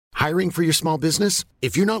Hiring for your small business?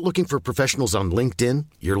 If you're not looking for professionals on LinkedIn,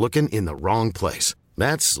 you're looking in the wrong place.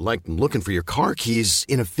 That's like looking for your car keys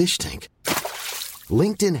in a fish tank.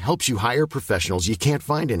 LinkedIn helps you hire professionals you can't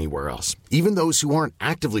find anywhere else, even those who aren't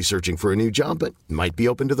actively searching for a new job but might be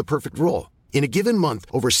open to the perfect role. In a given month,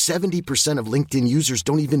 over 70% of LinkedIn users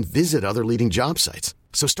don't even visit other leading job sites.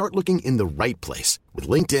 So start looking in the right place. With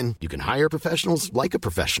LinkedIn, you can hire professionals like a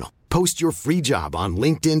professional. Post your free job on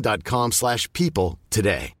linkedin.com/people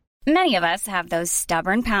today. Many of us have those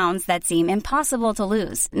stubborn pounds that seem impossible to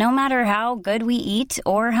lose, no matter how good we eat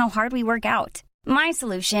or how hard we work out. My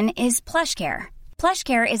solution is PlushCare.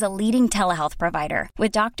 PlushCare is a leading telehealth provider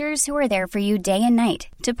with doctors who are there for you day and night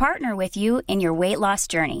to partner with you in your weight loss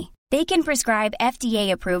journey. They can prescribe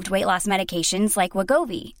FDA-approved weight loss medications like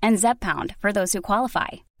Wegovy and Zepbound for those who qualify.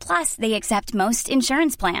 Plus, they accept most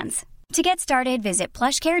insurance plans. To get started, visit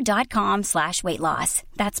plushcare.com/weightloss.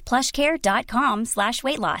 That's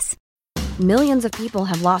plushcare.com/weightloss. Millions of people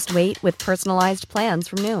have lost weight with personalized plans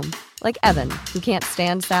from Noom. Like Evan, who can't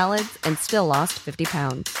stand salads and still lost 50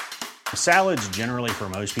 pounds. Salads generally for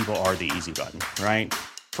most people are the easy button, right?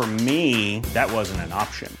 For me, that wasn't an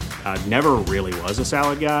option. I never really was a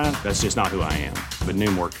salad guy. That's just not who I am. But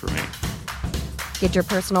Noom worked for me. Get your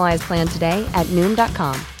personalized plan today at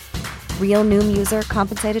Noom.com. Real Noom user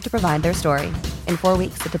compensated to provide their story. In 4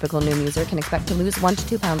 weeks, the typical Noom user can expect to lose 1 to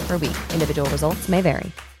 2 pounds per week. Individual results may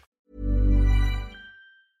vary.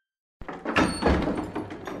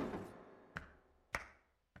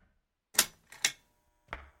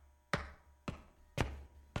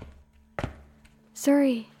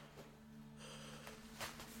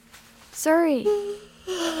 Surrey.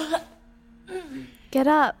 Get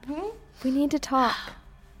up. We need to talk.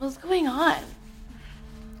 What's going on?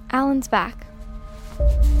 Alan's back.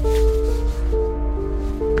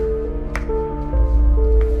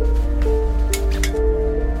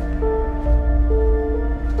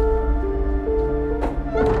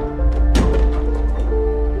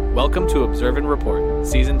 Welcome to Observe and Report,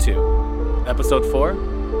 Season 2, Episode 4,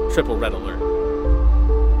 Triple Red Alert.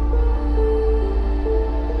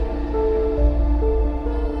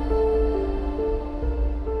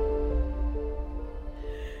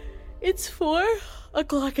 It's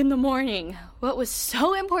 4:00 in the morning. What was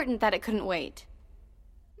so important that it couldn't wait?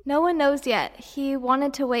 No one knows yet. He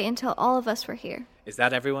wanted to wait until all of us were here. Is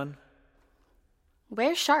that everyone?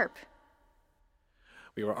 Where's Sharp?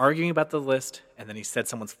 We were arguing about the list, and then he said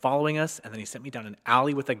someone's following us, and then he sent me down an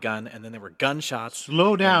alley with a gun, and then there were gunshots.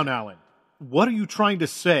 Slow down, Alan. What are you trying to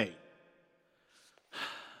say?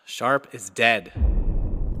 Sharp is dead.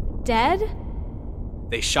 Dead?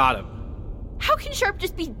 They shot him. How can Sharp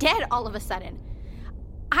just be dead all of a sudden?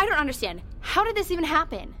 I don't understand. How did this even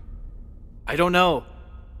happen? I don't know.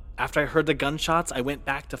 After I heard the gunshots, I went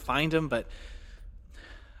back to find him, but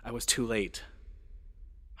I was too late.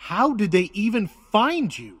 How did they even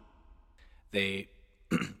find you? They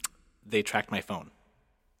tracked my phone.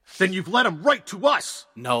 Then you've led them right to us.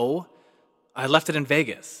 No, I left it in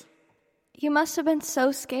Vegas. You must have been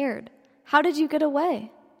so scared. How did you get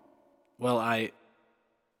away? Well, I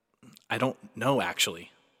don't know,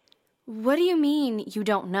 actually. What do you mean you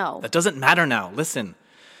don't know? That doesn't matter now. Listen,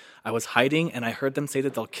 I was hiding and I heard them say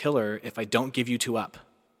that they'll kill her if I don't give you two up.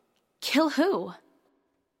 Kill who?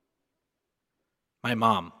 My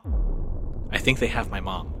mom. I think they have my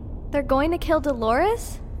mom. They're going to kill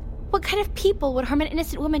Dolores? What kind of people would harm an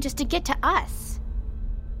innocent woman just to get to us?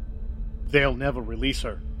 They'll never release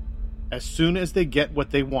her. As soon as they get what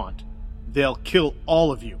they want, they'll kill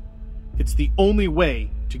all of you. It's the only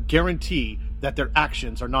way to guarantee that their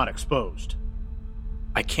actions are not exposed.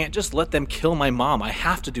 I can't just let them kill my mom. I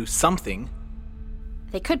have to do something.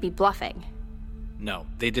 They could be bluffing. No,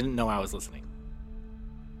 they didn't know I was listening.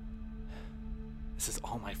 This is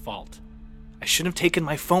all my fault. I shouldn't have taken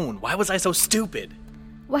my phone. Why was I so stupid?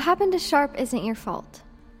 What happened to Sharp isn't your fault.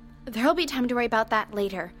 There'll be time to worry about that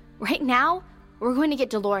later. Right now, we're going to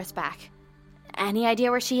get Dolores back. Any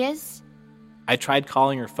idea where she is? I tried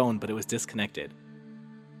calling her phone, but it was disconnected.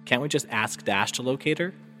 Can't we just ask Dash to locate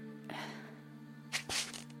her?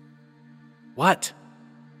 What?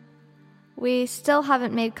 We still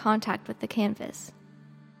haven't made contact with the canvas.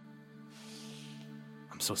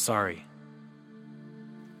 I'm so sorry.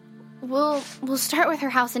 We'll start with her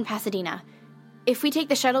house in Pasadena. If we take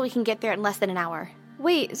the shuttle, we can get there in less than an hour.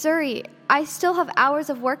 Wait, Zuri, I still have hours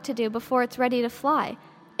of work to do before it's ready to fly.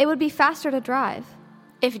 It would be faster to drive.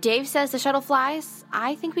 If Dave says the shuttle flies,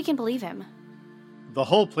 I think we can believe him. The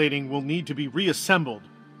hull plating will need to be reassembled,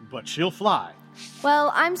 but she'll fly. Well,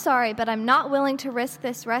 I'm sorry, but I'm not willing to risk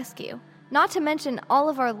this rescue. Not to mention all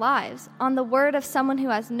of our lives, on the word of someone who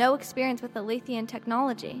has no experience with Alethian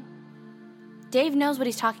technology. Dave knows what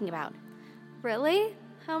he's talking about. Really?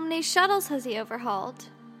 How many shuttles has he overhauled?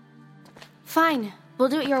 Fine, we'll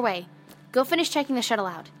do it your way. Go finish checking the shuttle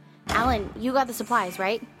out. Alan, you got the supplies,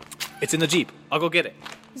 right? It's in the Jeep. I'll go get it.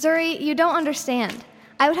 Zuri, you don't understand.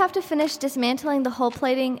 I would have to finish dismantling the hull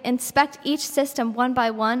plating, inspect each system one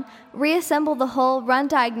by one, reassemble the hull, run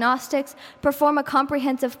diagnostics, perform a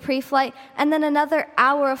comprehensive pre-flight, and then another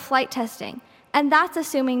hour of flight testing. And that's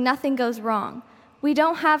assuming nothing goes wrong. We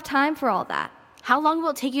don't have time for all that. How long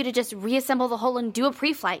will it take you to just reassemble the hull and do a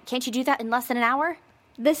pre-flight? Can't you do that in less than an hour?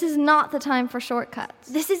 This is not the time for shortcuts.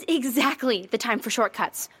 This is exactly the time for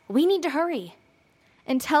shortcuts. We need to hurry.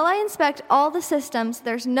 Until I inspect all the systems,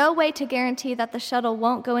 there's no way to guarantee that the shuttle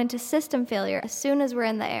won't go into system failure as soon as we're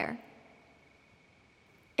in the air.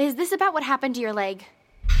 Is this about what happened to your leg?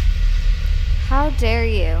 How dare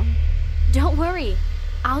you? Don't worry.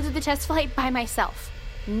 I'll do the test flight by myself.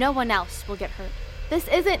 No one else will get hurt. This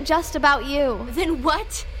isn't just about you. Then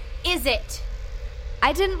what is it?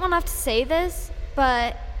 I didn't want to have to say this,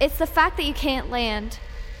 but it's the fact that you can't land.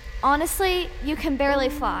 Honestly, you can barely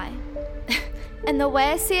fly. And the way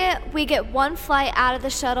I see it, we get one flight out of the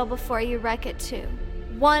shuttle before you wreck it too.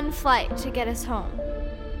 One flight to get us home.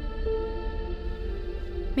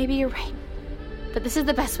 Maybe you're right. But this is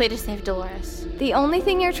the best way to save Dolores. The only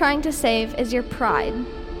thing you're trying to save is your pride.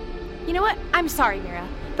 You know what? I'm sorry, Mira,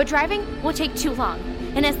 but driving will take too long.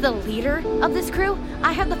 And as the leader of this crew,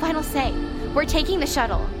 I have the final say. We're taking the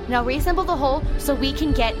shuttle. Now reassemble the hull so we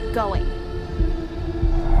can get going.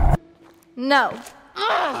 No.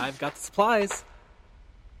 I've got the supplies.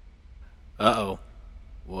 Uh-oh.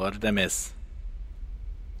 What did I miss?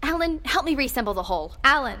 Alan, help me reassemble the hull.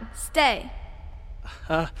 Alan, stay.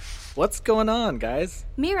 What's going on, guys?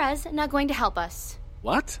 Mira's not going to help us.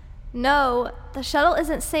 What? No, the shuttle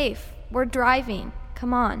isn't safe. We're driving.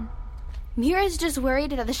 Come on. Mira's just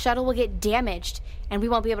worried that the shuttle will get damaged and we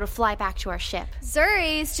won't be able to fly back to our ship.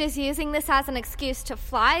 Zuri's just using this as an excuse to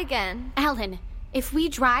fly again. Alan, if we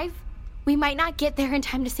drive, we might not get there in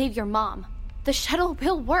time to save your mom. The shuttle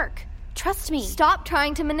will work. Trust me. Stop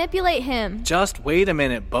trying to manipulate him. Just wait a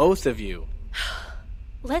minute, both of you.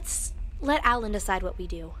 Let's let Alan decide what we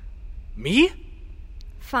do. Me?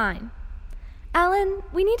 Fine. Alan,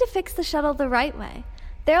 we need to fix the shuttle the right way.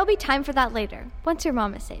 There'll be time for that later, once your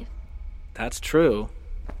mom is safe. That's true.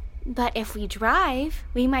 But if we drive,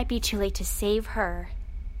 we might be too late to save her.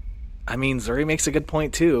 I mean, Zuri makes a good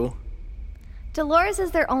point, too. Dolores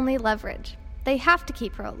is their only leverage. They have to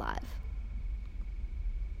keep her alive.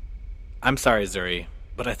 I'm sorry, Zuri,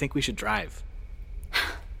 but I think we should drive.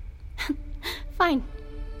 Fine.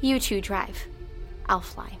 You two drive. I'll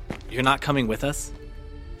fly. You're not coming with us?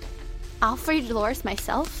 I'll free Dolores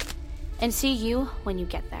myself and see you when you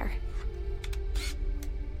get there.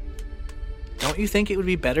 Don't you think it would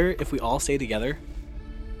be better if we all stay together?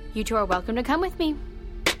 You two are welcome to come with me.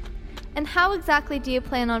 And how exactly do you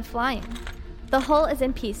plan on flying? The hull is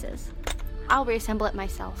in pieces. I'll reassemble it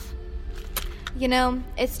myself. You know,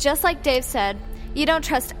 it's just like Dave said. You don't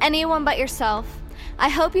trust anyone but yourself. I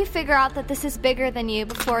hope you figure out that this is bigger than you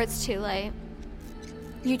before it's too late.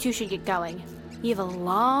 You two should get going. You have a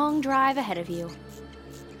long drive ahead of you.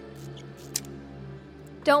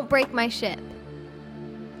 Don't break my ship.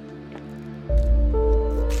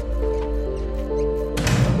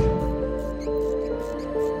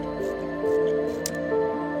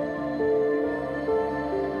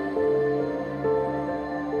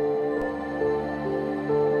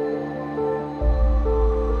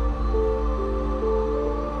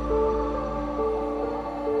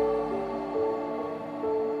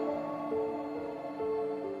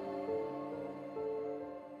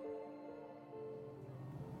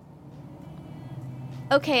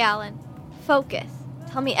 Okay, Alan. Focus.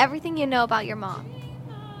 Tell me everything you know about your mom.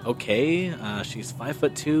 Okay, she's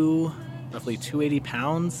 5'2", roughly 280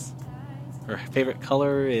 pounds. Her favorite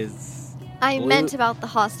color is I blue. meant about the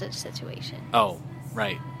hostage situation. Oh,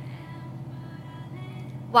 right.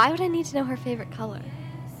 Why would I need to know her favorite color?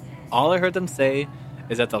 All I heard them say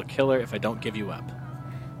is that they'll kill her if I don't give you up.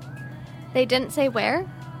 They didn't say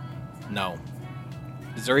where? No.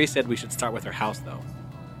 Zuri said we should start with her house, though.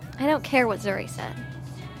 I don't care what Zuri said.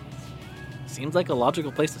 Seems like a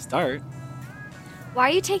logical place to start. Why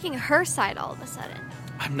are you taking her side all of a sudden?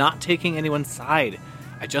 I'm not taking anyone's side.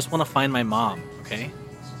 I just want to find my mom, okay?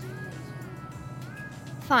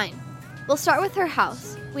 Fine. We'll start with her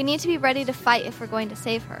house. We need to be ready to fight if we're going to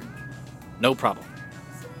save her. No problem.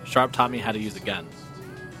 Sharp taught me how to use a gun.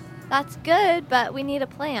 That's good, but we need a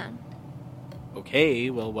plan. Okay,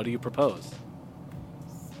 well, what do you propose?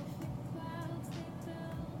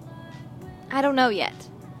 I don't know yet.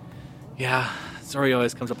 Yeah, Zuri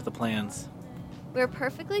always comes up with the plans. We're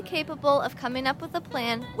perfectly capable of coming up with a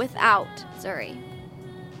plan without Zuri.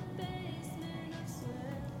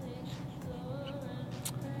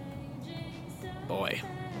 Boy,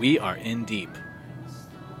 we are in deep.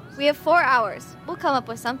 We have 4 hours. We'll come up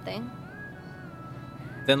with something.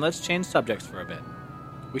 Then let's change subjects for a bit.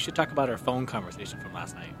 We should talk about our phone conversation from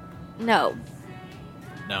last night. No.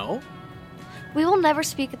 No? We will never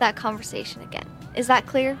speak of that conversation again. Is that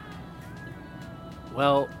clear?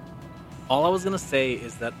 Well, all I was gonna say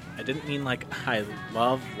is that I didn't mean like I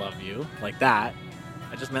love you, like that.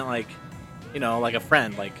 I just meant like, like a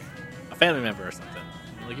friend, like a family member or something.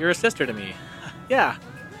 Like you're a sister to me. Yeah.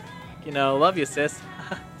 Love you, sis.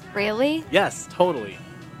 Really? Yes, totally.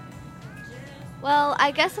 Well,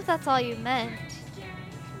 I guess if that's all you meant.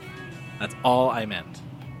 That's all I meant.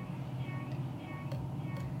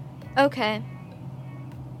 Okay.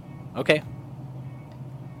 Okay.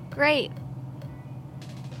 Great.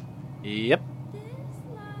 Yep.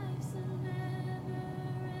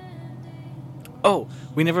 Oh,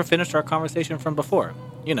 we never finished our conversation from before.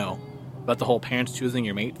 About the whole parents choosing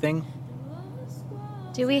your mate thing.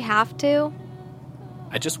 Do we have to?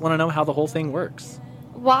 I just want to know how the whole thing works.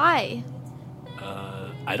 Why?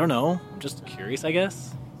 I don't know. I'm just curious, I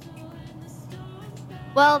guess.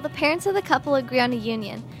 Well, the parents of the couple agree on a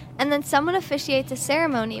union, and then someone officiates a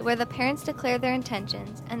ceremony where the parents declare their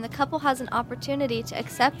intentions, and the couple has an opportunity to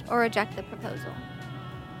accept or reject the proposal.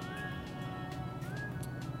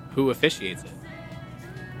 Who officiates it?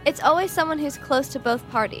 It's always someone who's close to both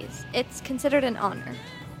parties. It's considered an honor.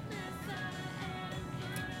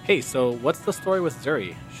 Hey, so what's the story with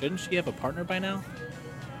Zuri? Shouldn't she have a partner by now?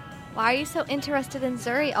 Why are you so interested in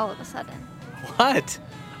Zuri all of a sudden? What?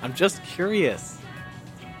 I'm just curious.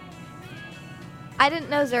 I didn't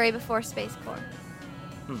know Zuri before Space Corps.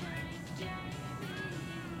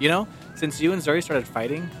 Since you and Zuri started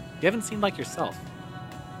fighting, you haven't seemed like yourself.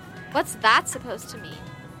 What's that supposed to mean?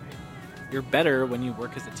 You're better when you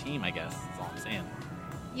work as a team, I guess. That's all I'm saying.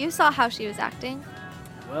 You saw how she was acting.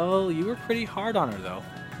 Well, you were pretty hard on her, though.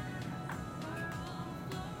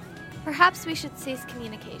 Perhaps we should cease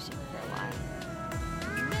communication for a while.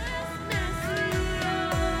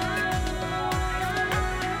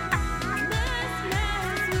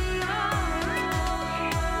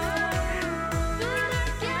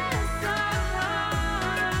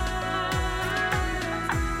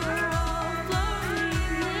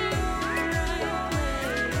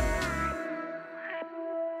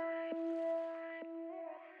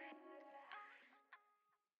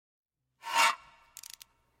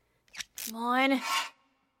 Come on.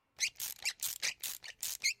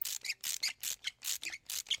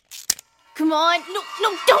 Come on.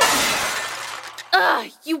 No, don't!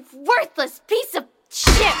 Ugh, you worthless piece of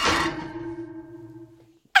shit!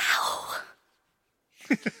 Ow!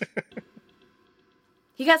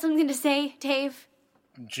 You got something to say, Dave?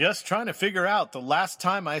 Just trying to figure out the last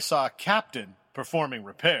time I saw a captain performing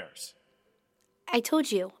repairs. I told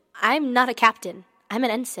you, I'm not a captain. I'm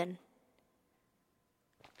an ensign.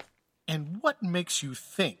 And what makes you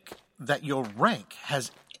think that your rank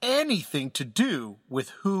has anything to do with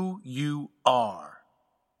who you are?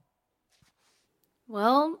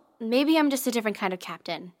 Well, maybe I'm just a different kind of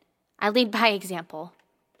captain. I lead by example.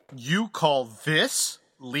 You call this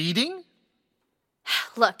leading?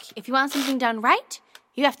 Look, if you want something done right,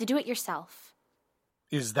 you have to do it yourself.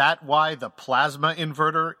 Is that why the plasma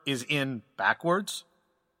inverter is in backwards?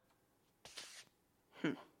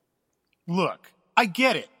 Look, I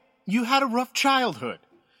get it. You had a rough childhood.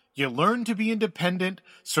 You learned to be independent,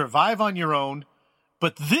 survive on your own,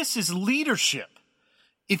 but this is leadership.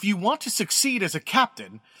 If you want to succeed as a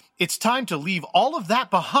captain, it's time to leave all of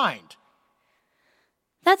that behind.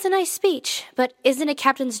 That's a nice speech, but isn't a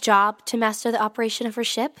captain's job to master the operation of her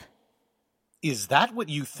ship? Is that what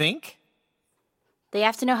you think? They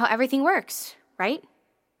have to know how everything works, right?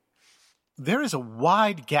 There is a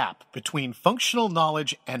wide gap between functional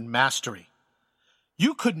knowledge and mastery.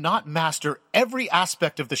 You could not master every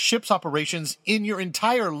aspect of the ship's operations in your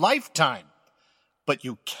entire lifetime, but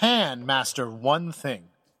you can master one thing.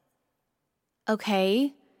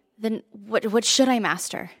 Okay, then what should I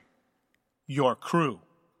master? Your crew.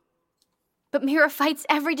 But Mira fights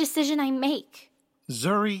every decision I make.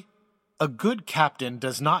 Zuri, a good captain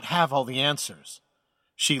does not have all the answers.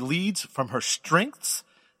 She leads from her strengths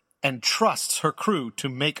and trusts her crew to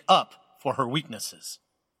make up for her weaknesses.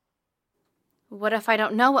 What if I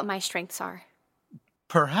don't know what my strengths are?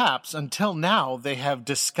 Perhaps until now they have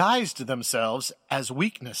disguised themselves as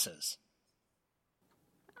weaknesses.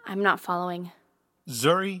 I'm not following.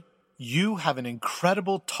 Zuri, You have an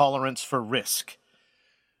incredible tolerance for risk.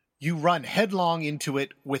 You run headlong into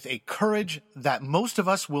it with a courage that most of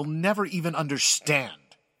us will never even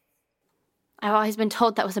understand. I've always been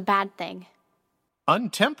told that was a bad thing.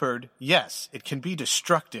 Untempered, yes, it can be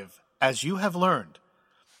destructive, as you have learned.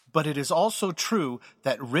 But it is also true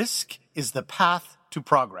that risk is the path to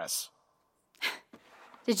progress.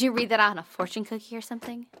 Did you read that on a fortune cookie or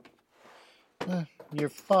something? Your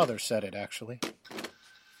father said it, actually.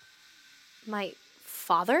 My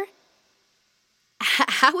father?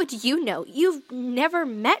 How would you know? You've never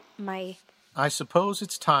met my... I suppose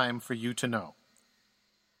it's time for you to know.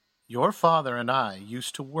 Your father and I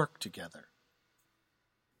used to work together.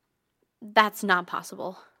 That's not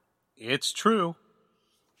possible. It's true.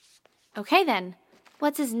 Okay, then.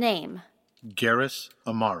 What's his name? Garrus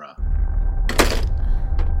Amara.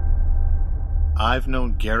 I've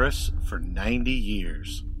known Garrus for 90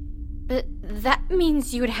 years. But that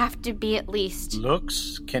means you would have to be at least...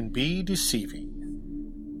 Looks can be deceiving.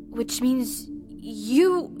 Which means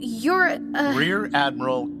you're Rear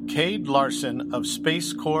Admiral Cade Larson of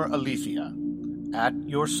Space Corps Alethea. At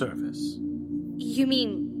your service. You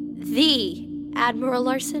mean the Admiral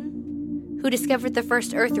Larson? Who discovered the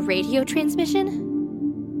first Earth radio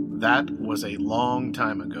transmission? That was a long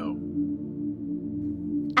time ago.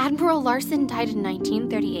 Admiral Larson died in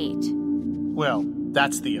 1938. Well,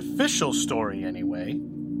 that's the official story anyway.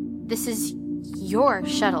 This is your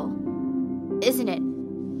shuttle, isn't it?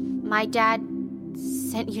 My dad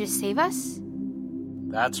sent you to save us?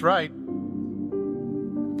 That's right.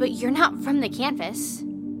 But you're not from the campus.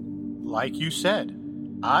 Like you said,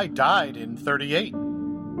 I died in 38.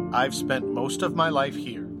 I've spent most of my life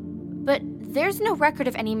here. But there's no record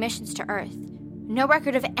of any missions to Earth. No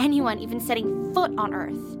record of anyone even setting foot on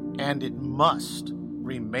Earth. And it must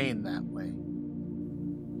remain that way.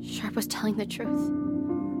 Sharp was telling the truth.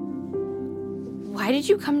 Why did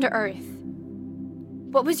you come to Earth?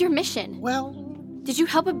 What was your mission? Well... Did you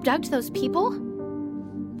help abduct those people?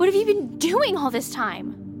 What have you been doing all this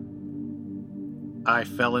time? I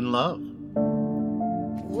fell in love.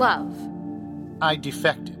 Love? I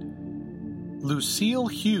defected. Lucille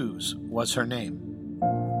Hughes was her name.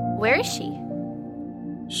 Where is she?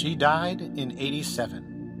 She died in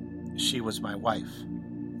 87. She was my wife.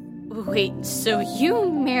 Wait, so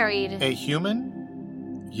you married... A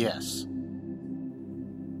human? Yes.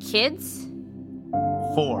 Kids?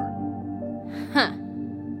 4. Huh.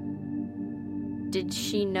 Did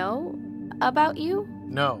she know about you?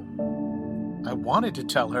 No. I wanted to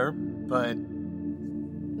tell her, but...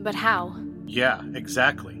 But how? Yeah,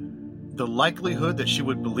 exactly. The likelihood that she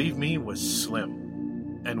would believe me was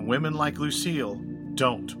slim. And women like Lucille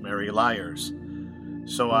don't marry liars.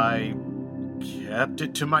 So I kept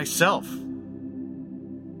it to myself.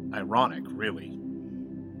 Ironic, really.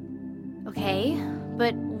 Okay,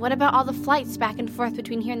 but what about all the flights back and forth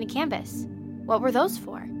between here and the campus? What were those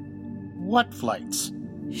for? What flights?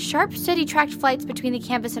 Sharp said he tracked flights between the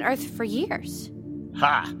campus and Earth for years.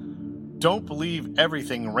 Ha! Don't believe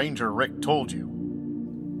everything Ranger Rick told you.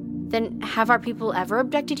 Then have our people ever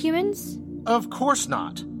abducted humans? Of course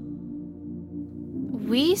not.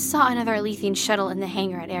 We saw another Alethian shuttle in the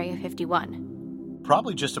hangar at Area 51.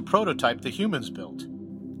 Probably just a prototype the humans built.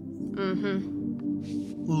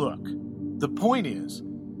 Mm-hmm. Look, the point is,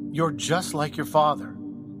 you're just like your father.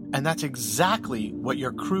 And that's exactly what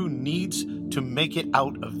your crew needs to make it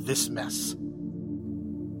out of this mess.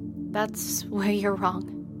 That's where you're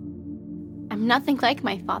wrong. I'm nothing like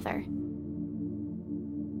my father.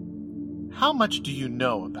 How much do you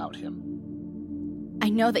know about him? I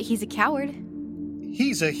know that he's a coward.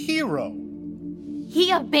 He's a hero.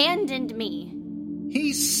 He abandoned me.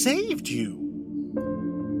 He saved you.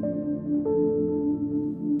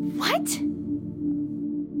 What?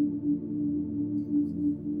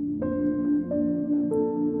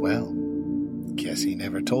 Well, guess he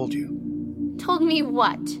never told you. Told me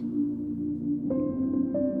what?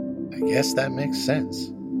 I guess that makes sense.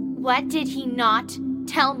 What did he not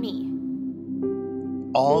tell me?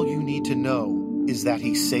 All you need to know is that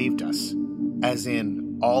he saved us. As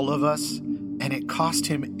in, all of us. And it cost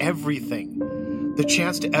him everything. The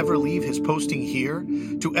chance to ever leave his posting here,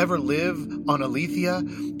 to ever live on Alethea,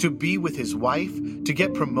 to be with his wife, to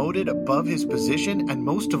get promoted above his position, and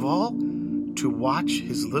most of all, to watch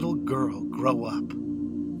his little girl grow up.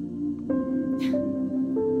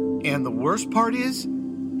 And the worst part is,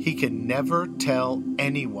 he can never tell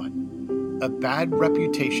anyone. A bad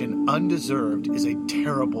reputation undeserved is a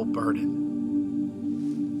terrible burden.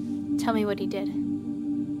 Tell me what he did.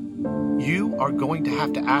 You are going to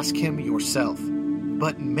have to ask him yourself.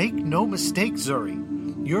 But make no mistake, Zuri,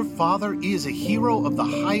 Your father is a hero of the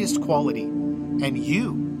highest quality, and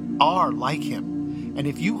you are like him. And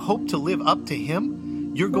if you hope to live up to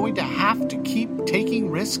him, you're going to have to keep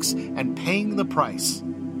taking risks and paying the price.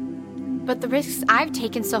 But the risks I've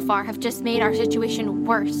taken so far have just made our situation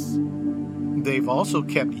worse. They've also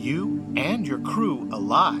kept you and your crew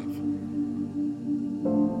alive.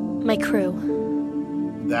 My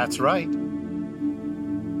crew. That's right.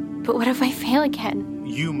 But what if I fail again?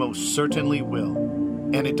 You most certainly will.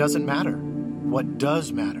 And it doesn't matter. What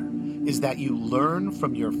does matter is that you learn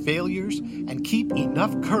from your failures and keep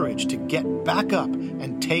enough courage to get back up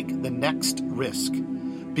and take the next risk.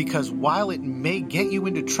 Because while it may get you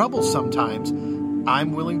into trouble sometimes,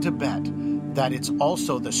 I'm willing to bet that it's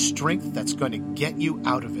also the strength that's going to get you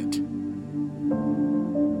out of it.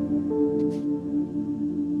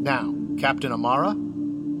 Now, Captain Amara?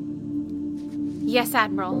 Yes,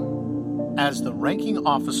 Admiral. As the ranking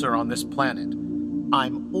officer on this planet,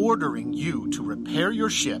 I'm ordering you to repair your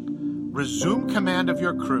ship, resume command of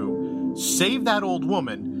your crew, save that old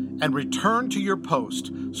woman, and return to your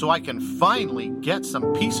post so I can finally get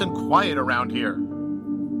some peace and quiet around here.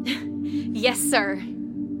 Yes, sir.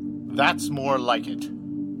 That's more like it.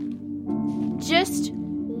 Just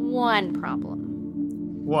one problem.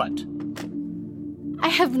 What? I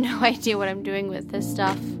have no idea what I'm doing with this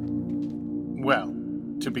stuff. Well,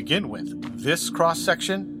 to begin with, this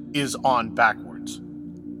cross-section is on backwards.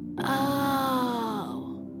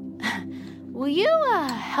 Oh. Will you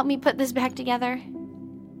help me put this back together?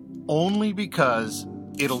 Only because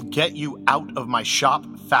it'll get you out of my shop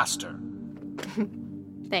faster.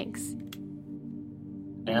 Thanks.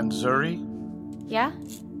 And Zuri, Yeah?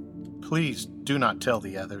 please do not tell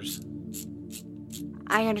the others.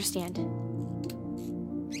 I understand.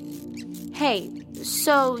 Hey,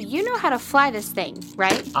 so you know how to fly this thing,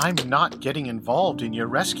 right? I'm not getting involved in your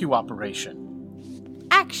rescue operation.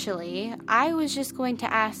 Actually, I was just going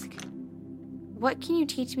to ask, what can you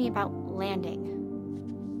teach me about landing?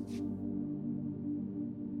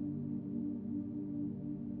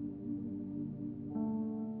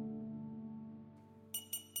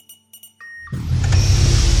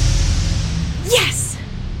 Yes!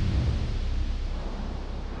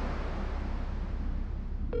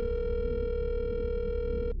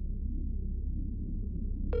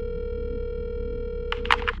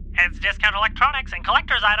 It's Discount Electronics and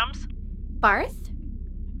Collector's Items. Barth?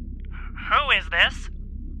 Who is this?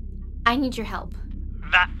 I need your help.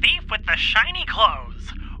 The thief with the shiny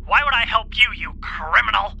clothes. Why would I help you, you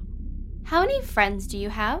criminal? How many friends do you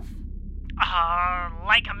have?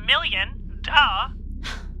 Like 1 million. Duh.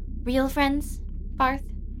 Real friends, Barth?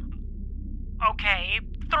 Okay,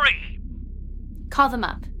 3. Call them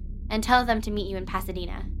up and tell them to meet you in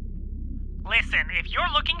Pasadena. Listen, if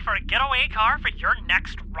you're looking for a getaway car for your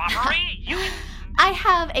next robbery, you can... I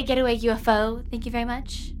have a getaway UFO, thank you very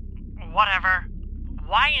much. Whatever.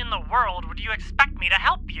 Why in the world would you expect me to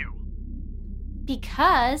help you?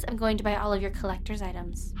 Because I'm going to buy all of your collector's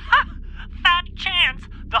items. Ha! Fat chance!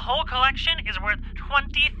 The whole collection is worth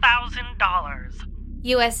 $20,000.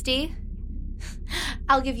 USD?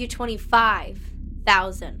 I'll give you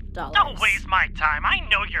 $25,000. Don't waste my time. I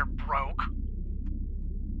know you're broke.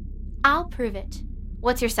 I'll prove it.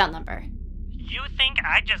 What's your cell number? You think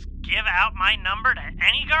I just give out my number to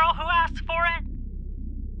any girl who asks for it?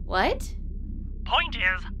 What? Point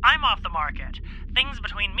is, I'm off the market. Things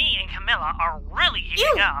between me and Camilla are really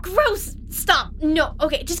heating Ew, up. gross! Stop! No,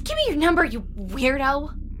 okay, just give me your number, you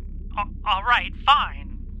weirdo. All right,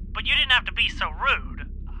 fine. But you didn't have to be so rude.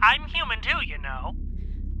 I'm human too, you know.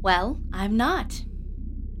 Well, I'm not.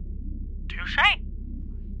 Touche.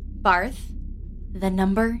 Barth, the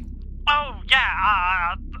number? Oh,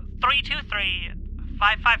 yeah,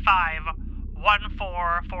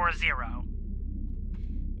 323-555-1440.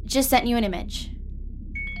 Just sent you an image.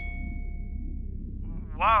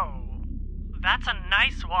 Whoa, that's a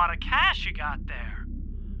nice wad of cash you got there.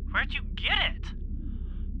 Where'd you get it?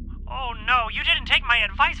 Oh no, you didn't take my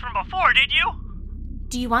advice from before, did you?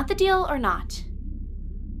 Do you want the deal or not?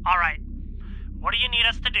 All right, what do you need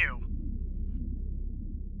us to do?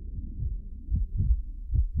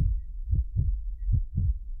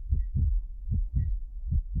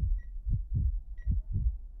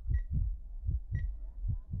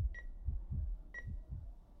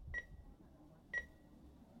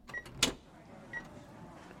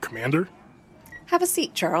 Commander? Have a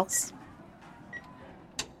seat, Charles.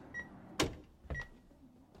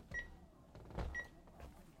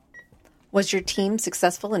 Was your team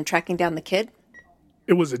successful in tracking down the kid?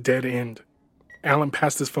 It was a dead end. Alan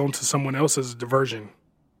passed his phone to someone else as a diversion.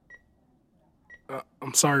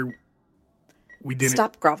 I'm sorry. We didn't...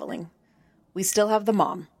 Stop groveling. We still have the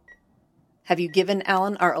mom. Have you given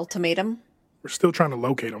Alan our ultimatum? We're still trying to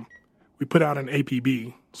locate him. We put out an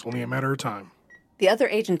APB. It's only a matter of time. The other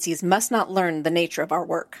agencies must not learn the nature of our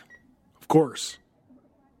work. Of course.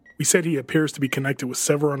 We said he appears to be connected with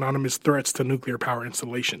several anonymous threats to nuclear power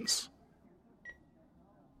installations.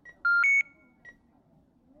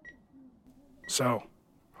 So,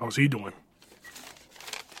 how's he doing?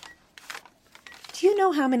 Do you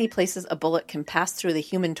know how many places a bullet can pass through the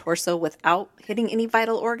human torso without hitting any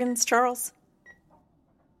vital organs, Charles?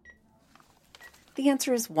 The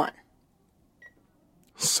answer is 1.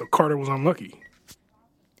 So Carter was unlucky.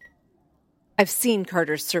 I've seen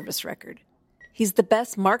Carter's service record. He's the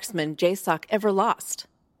best marksman JSOC ever lost,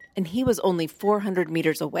 and he was only 400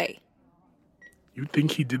 meters away. You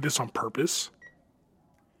think he did this on purpose?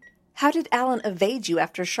 How did Alan evade you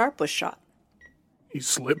after Sharp was shot? He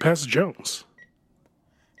slipped past Jones.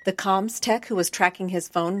 The comms tech who was tracking his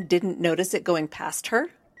phone didn't notice it going past her?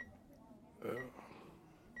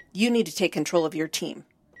 You need to take control of your team.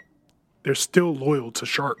 They're still loyal to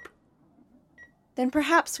Sharp. Then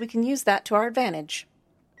perhaps we can use that to our advantage.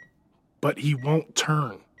 But he won't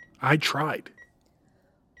turn. I tried.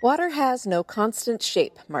 Water has no constant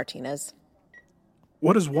shape, Martinez.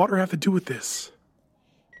 What does water have to do with this?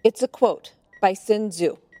 It's a quote by Sun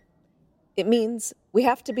Tzu. It means we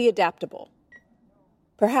have to be adaptable.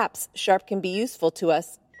 Perhaps Sharp can be useful to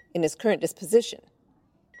us in his current disposition.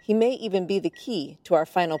 He may even be the key to our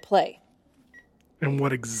final play. And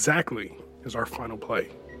what exactly is our final play?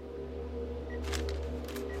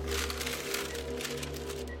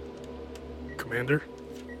 Commander?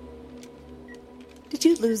 Did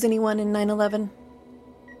you lose anyone in 9/11?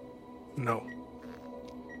 No.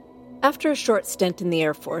 After a short stint in the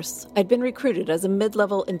Air Force, I'd been recruited as a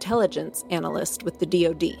mid-level intelligence analyst with the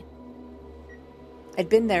DoD. I'd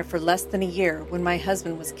been there for less than a year when my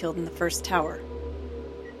husband was killed in the first tower.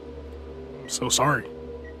 I'm so sorry.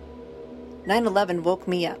 9/11 woke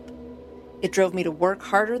me up. It drove me to work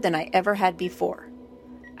harder than I ever had before.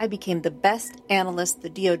 I became the best analyst the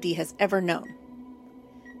DoD has ever known.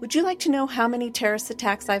 Would you like to know how many terrorist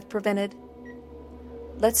attacks I've prevented?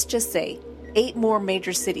 Let's just say 8 more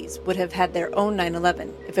major cities would have had their own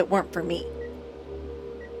 9/11 if it weren't for me.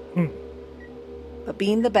 But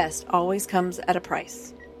being the best always comes at a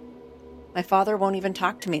price. My father won't even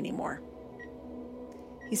talk to me anymore.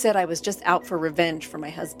 He said I was just out for revenge for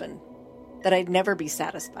my husband, that I'd never be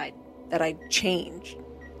satisfied, that I'd changed,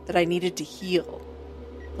 that I needed to heal.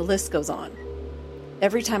 The list goes on.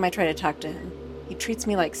 Every time I try to talk to him, he treats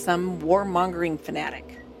me like some warmongering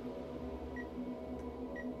fanatic.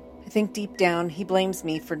 I think deep down he blames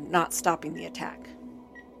me for not stopping the attack.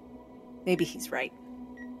 Maybe he's right.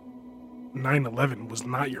 9/11 was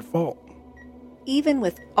not your fault. Even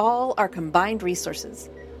with all our combined resources,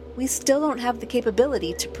 we still don't have the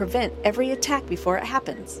capability to prevent every attack before it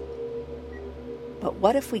happens. But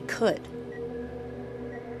what if we could?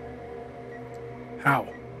 How?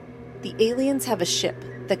 The aliens have a ship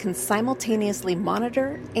that can simultaneously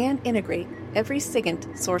monitor and integrate every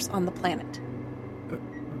SIGINT source on the planet.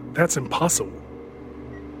 That's impossible.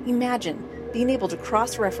 Imagine being able to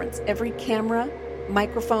cross-reference every camera,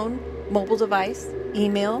 microphone, mobile device,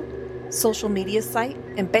 email, social media site,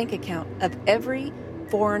 and bank account of every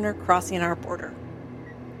foreigner crossing our border.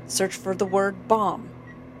 Search for the word bomb,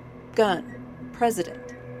 gun,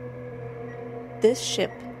 president. This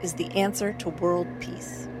ship is the answer to world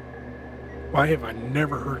peace. Why have I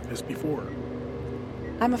never heard of this before?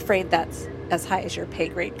 I'm afraid that's as high as your pay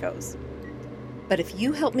grade goes. But if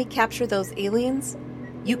you help me capture those aliens,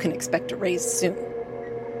 you can expect a raise soon.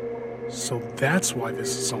 So that's why this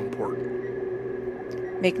is so important.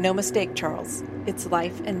 Make no mistake, Charles. It's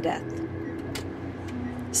life and death.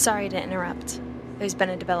 Sorry to interrupt. There's been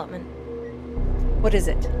a development. What is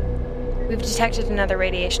it? We've detected another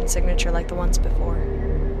radiation signature like the ones before.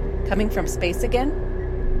 Coming from space again?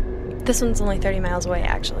 This one's only 30 miles away,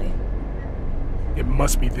 actually. It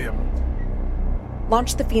must be them.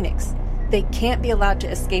 Launch the Phoenix. They can't be allowed to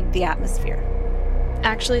escape the atmosphere.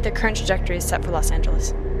 Actually, their current trajectory is set for Los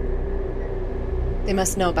Angeles. They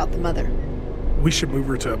must know about the mother. We should move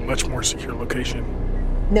her to a much more secure location.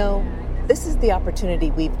 No, this is the opportunity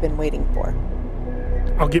we've been waiting for.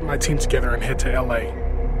 I'll get my team together and head to LA.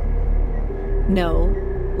 No,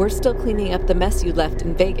 we're still cleaning up the mess you left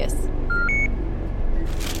in Vegas.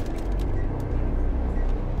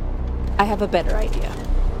 I have a better idea.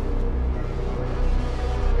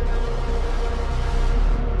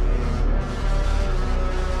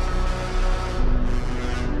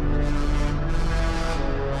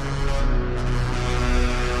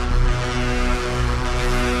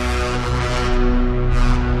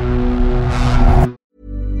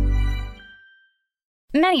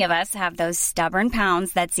 Many of us have those stubborn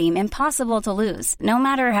pounds that seem impossible to lose, no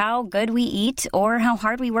matter how good we eat or how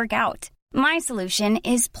hard we work out. My solution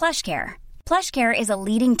is PlushCare. PlushCare is a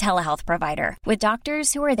leading telehealth provider with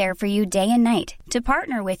doctors who are there for you day and night to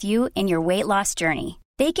partner with you in your weight loss journey.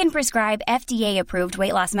 They can prescribe FDA-approved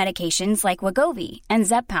weight loss medications like Wegovy and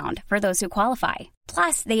Zepbound for those who qualify.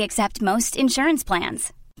 Plus, they accept most insurance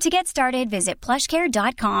plans. To get started, visit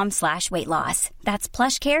plushcare.com/weightloss. That's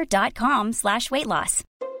plushcare.com/weightloss.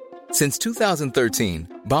 Since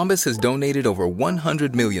 2013, Bombas has donated over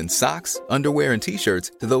 100 million socks, underwear, and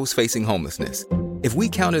T-shirts to those facing homelessness. If we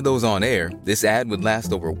counted those on air, this ad would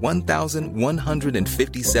last over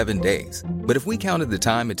 1,157 days. But if we counted the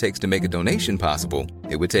time it takes to make a donation possible,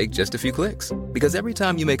 it would take just a few clicks. Because every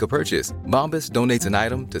time you make a purchase, Bombas donates an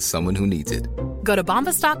item to someone who needs it. Go to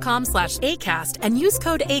bombas.com/ACAST and use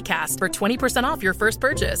code ACAST for 20% off your first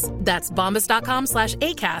purchase. That's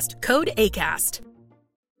bombas.com/ACAST, code ACAST.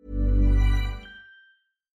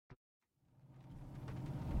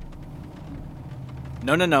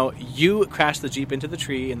 No. You crash the Jeep into the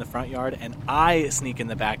tree in the front yard, and I sneak in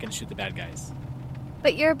the back and shoot the bad guys.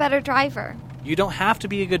 But you're a better driver. You don't have to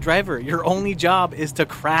be a good driver. Your only job is to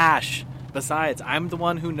crash. Besides, I'm the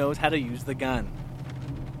one who knows how to use the gun.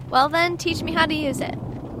 Well then, teach me how to use it.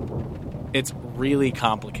 It's really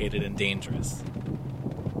complicated and dangerous.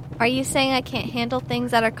 Are you saying I can't handle things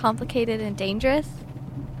that are complicated and dangerous?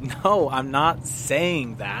 No, I'm not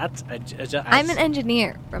saying that. I'm an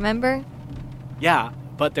engineer, remember? Yeah,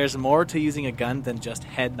 but there's more to using a gun than just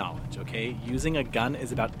head knowledge, okay? Using a gun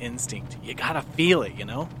is about instinct. You gotta feel it, you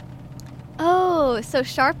know? Oh, so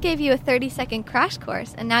Sharp gave you a 30-second crash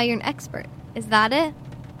course, and now you're an expert. Is that it?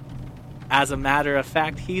 As a matter of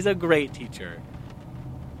fact, he's a great teacher.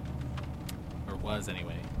 Or was,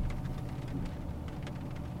 anyway.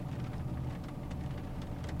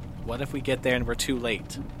 What if we get there and we're too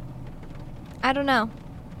late? I don't know.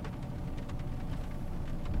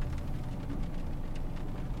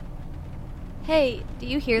 Hey, do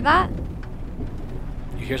you hear that?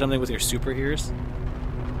 You hear something with your super ears?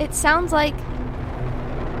 It sounds like...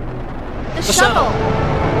 The shuttle!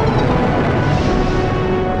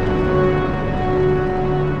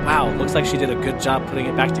 Wow, looks like she did a good job putting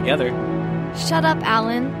it back together. Shut up,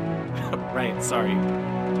 Alan. Right, sorry.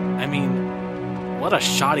 I mean, what a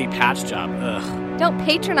shoddy patch job. Ugh. Don't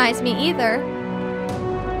patronize me either.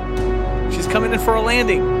 She's coming in for a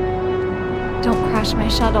landing. Don't crash my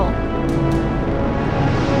shuttle.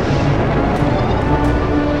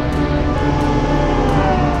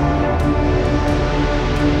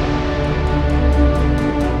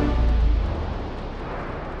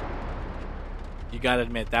 You gotta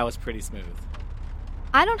admit, that was pretty smooth.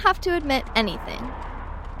 I don't have to admit anything.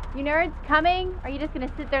 You nerds coming? Or are you just gonna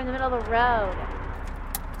sit there in the middle of the road?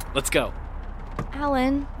 Let's go.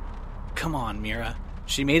 Alan. Come on, Mira.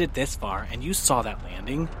 She made it this far, and you saw that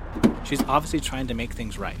landing. She's obviously trying to make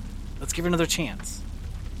things right. Let's give her another chance.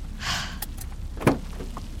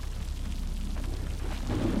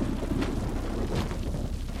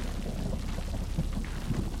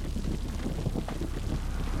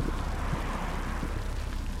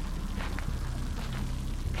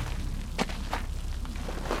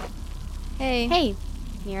 Hey. Hey,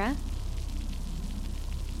 Mira.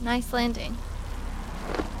 Nice landing.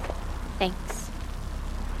 Thanks.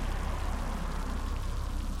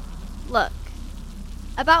 Look,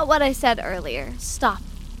 about what I said earlier. Stop.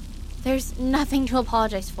 There's nothing to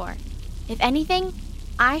apologize for. If anything,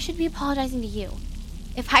 I should be apologizing to you.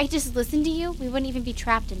 If I just listened to you, we wouldn't even be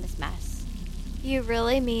trapped in this mess. You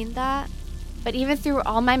really mean that? But even through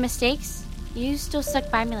all my mistakes, you still stuck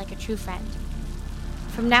by me like a true friend.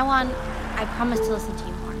 From now on, I promise to listen to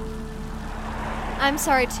you more. I'm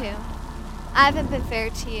sorry too. I haven't been fair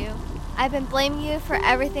to you. I've been blaming you for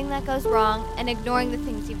everything that goes wrong and ignoring the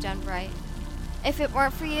things you've done right. If it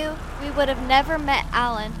weren't for you, we would have never met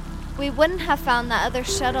Alan. We wouldn't have found that other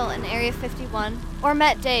shuttle in Area 51 or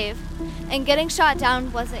met Dave. And getting shot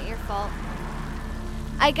down wasn't your fault.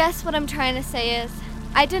 I guess what I'm trying to say is,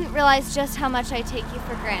 I didn't realize just how much I take you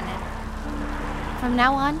for granted. From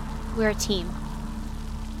now on, we're a team.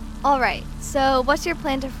 Alright, so what's your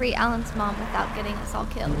plan to free Alan's mom without getting us all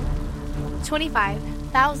killed?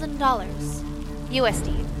 $25,000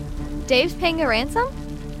 USD. Dave's paying a ransom?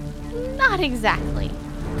 Not exactly.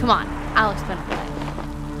 Come on, I'll explain it.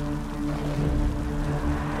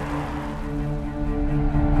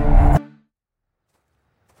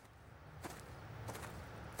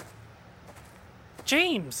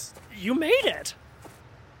 James, you made it.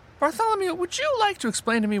 Bartholomew, would you like to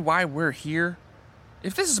explain to me why we're here?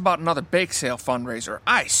 If this is about another bake sale fundraiser,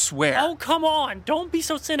 I swear. Oh, come on. Don't be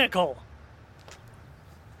so cynical.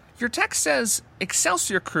 Your text says,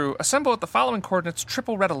 Excelsior crew, assemble at the following coordinates,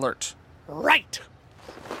 triple red alert. Right.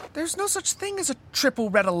 There's no such thing as a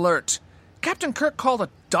triple red alert. Captain Kirk called a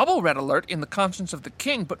double red alert in the conscience of the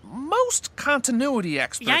king, but most continuity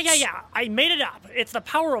experts... Yeah. I made it up. It's the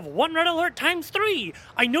power of 1 red alert times 3.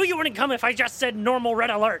 I knew you wouldn't come if I just said normal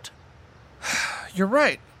red alert. You're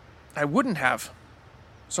right. I wouldn't have.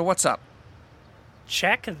 So what's up?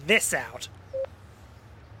 Check this out.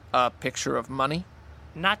 A picture of money?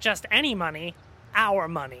 Not just any money, our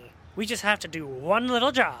money. We just have to do one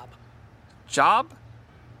little job. Job?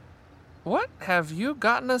 What have you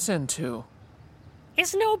gotten us into?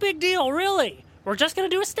 It's no big deal, really. We're just gonna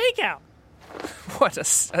do a stakeout. What, a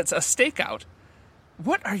stakeout?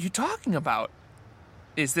 What are you talking about?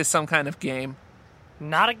 Is this some kind of game?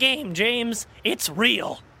 Not a game, James. It's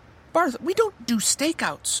real. Barth, we don't do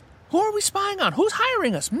stakeouts. Who are we spying on? Who's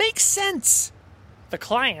hiring us? Makes sense. The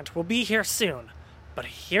client will be here soon. But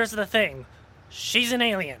here's the thing. She's an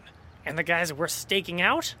alien. And the guys we're staking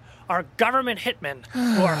out are government hitmen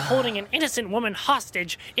who are holding an innocent woman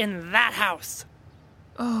hostage in that house.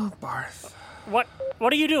 Oh, Barth. What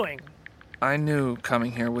are you doing? I knew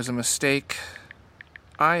coming here was a mistake.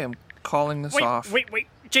 I am calling this off. Wait.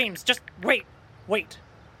 James, just wait.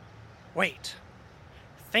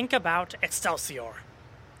 Think about Excelsior.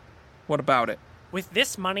 What about it? With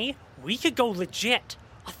this money, we could go legit.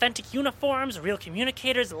 Authentic uniforms, real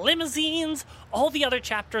communicators, limousines. All the other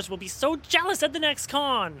chapters will be so jealous at the next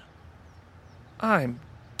con. I'm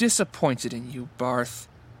disappointed in you, Barth.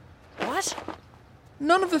 What?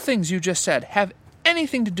 None of the things you just said have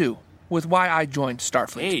anything to do with why I joined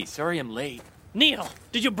Starfleet. Hey, sorry I'm late. Neil,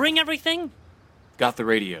 did you bring everything? Got the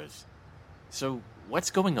radios. So,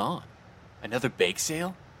 what's going on? Another bake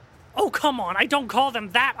sale? Oh, come on, I don't call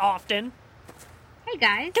them that often. Hey,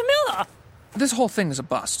 guys. Camilla! This whole thing is a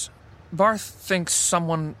bust. Barth thinks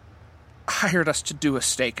someone hired us to do a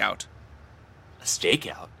stakeout. A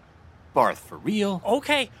stakeout? Barth, for real?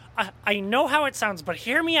 Okay, I know how it sounds, but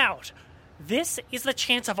hear me out. This is the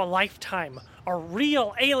chance of a lifetime. A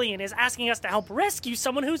real alien is asking us to help rescue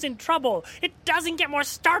someone who's in trouble. It doesn't get more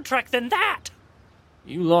Star Trek than that.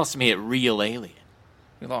 You lost me at real alien.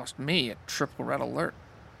 You lost me at triple red alert.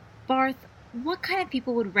 Barth, what kind of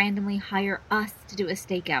people would randomly hire us to do a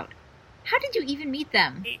stakeout? How did you even meet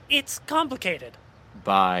them? It's complicated.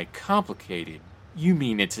 By complicated, you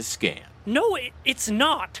mean it's a scam? No, it's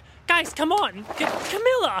not. Guys, come on.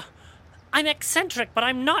 Camilla! I'm eccentric, but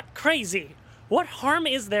I'm not crazy. What harm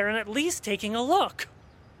is there in at least taking a look?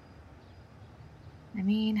 I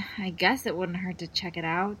mean, I guess it wouldn't hurt to check it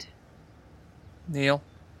out. Neil?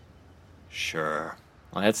 Sure.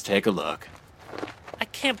 Let's take a look. I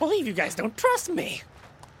can't believe you guys don't trust me.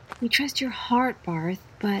 We trust your heart, Barth,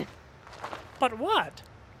 but... But what?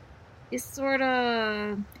 You sort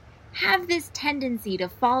of have this tendency to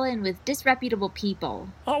fall in with disreputable people.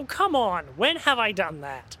 Oh, come on. When have I done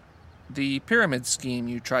that? The pyramid scheme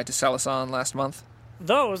you tried to sell us on last month?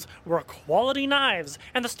 Those were quality knives,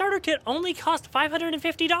 and the starter kit only cost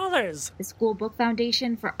 $550. The School Book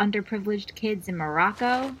Foundation for Underprivileged Kids in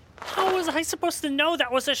Morocco? How was I supposed to know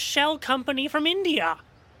that was a shell company from India?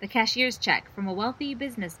 The cashier's check from a wealthy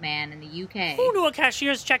businessman in the UK. Who knew a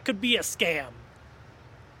cashier's check could be a scam?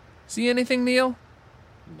 See anything, Neil?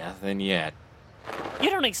 Nothing yet. You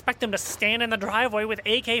don't expect them to stand in the driveway with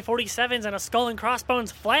AK-47s and a skull and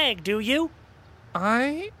crossbones flag, do you?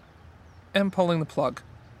 I am pulling the plug.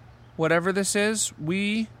 Whatever this is,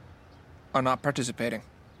 we are not participating.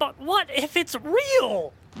 But what if it's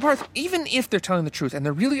real? Barth, even if they're telling the truth and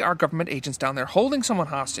there really are government agents down there holding someone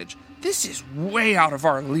hostage, this is way out of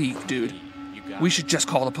our league, dude. We should just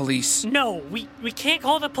call the police. No, we can't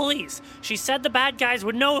call the police. She said the bad guys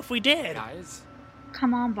would know if we did. Guys?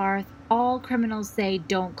 Come on, Barth. All criminals say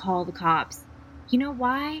don't call the cops. You know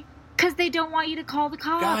why? Because they don't want you to call the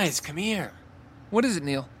cops. Guys, come here. What is it,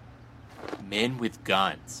 Neil? Men with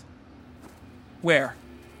guns. Where?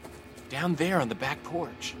 Down there on the back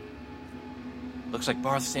porch. Looks like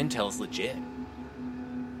Barth's intel's legit.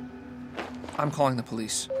 I'm calling the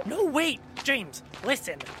police. No, wait! James,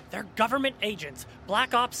 listen. They're government agents.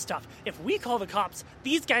 Black Ops stuff. If we call the cops,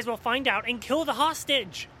 these guys will find out and kill the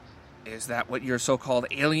hostage. Is that what your so-called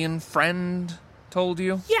alien friend told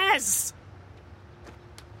you? Yes!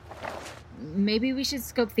 Maybe we should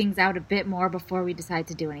scope things out a bit more before we decide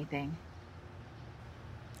to do anything.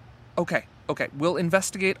 Okay. We'll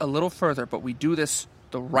investigate a little further, but we do this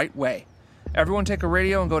the right way. Everyone take a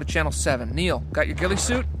radio and go to Channel 7. Neil, got your ghillie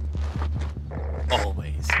suit?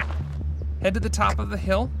 Always. Head to the top of the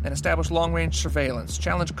hill and establish long-range surveillance.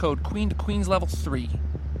 Challenge code Queen to Queen's Level 3.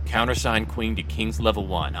 Countersign Queen to King's Level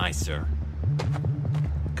 1, aye, sir.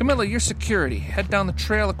 Camilla, you're security. Head down the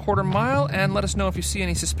trail a quarter mile and let us know if you see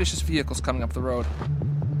any suspicious vehicles coming up the road.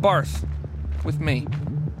 Barth, with me.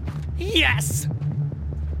 Yes!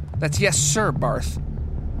 That's yes, sir, Barth.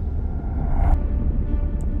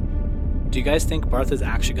 Do you guys think Barth is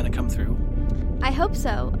actually going to come through? I hope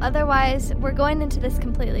so. Otherwise, we're going into this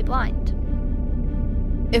completely blind.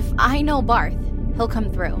 If I know Barth, he'll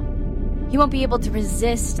come through. He won't be able to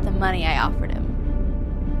resist the money I offered him.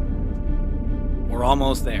 We're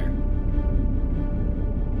almost there.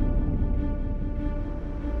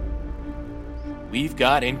 We've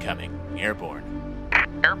got incoming. Airborne.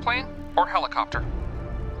 Airplane or helicopter?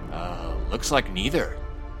 Looks like neither.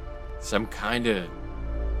 Some kind of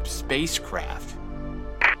spacecraft.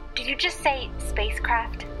 Did you just say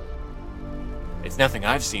spacecraft? It's nothing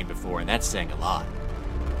I've seen before, and that's saying a lot.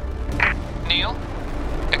 Neil,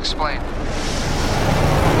 explain.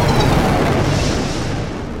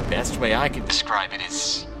 Best way I can describe it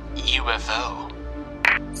is UFO.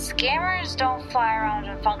 Scammers don't fly around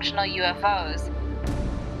in functional UFOs.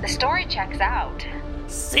 The story checks out.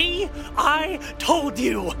 See? I told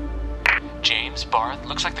you! James, Barth,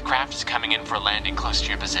 looks like the craft is coming in for a landing close to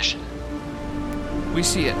your position. We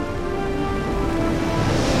see it.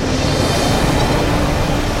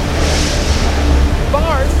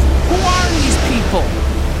 Barth, who are these people?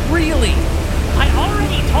 Really? I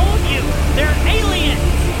already told you! They're aliens!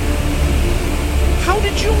 How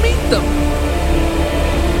did you meet them?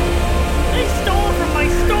 They stole from my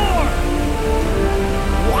store!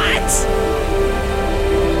 What?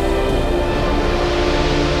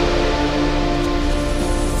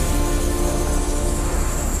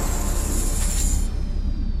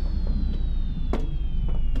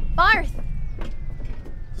 Barth!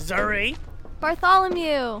 Zuri?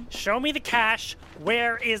 Bartholomew! Show me the cash.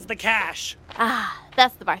 Where is the cash? Ah,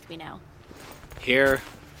 that's the Barth we know. Here.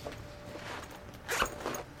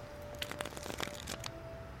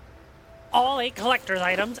 All 8 collector's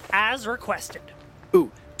items as requested.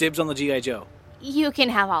 Ooh, dibs on the G.I. Joe. You can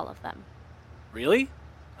have all of them. Really?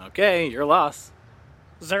 Okay, your loss.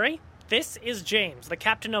 Zuri, this is James, the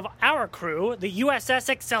captain of our crew, the USS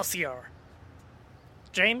Excelsior.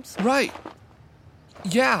 James? Right.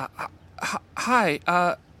 Yeah.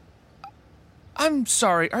 Hi, I'm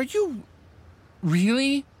sorry, are you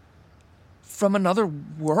really from another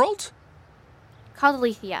world? Called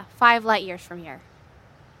Alethea, 5 light years from here.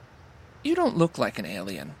 You don't look like an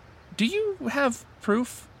alien. Do you have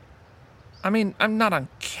proof? I mean, I'm not on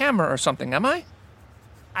camera or something, am I?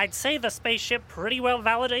 I'd say the spaceship pretty well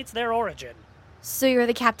validates their origin. So you're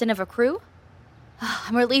the captain of a crew?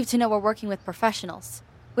 I'm relieved to know we're working with professionals.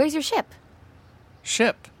 Where's your ship?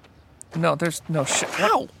 Ship? No, there's no ship.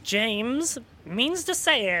 What James means to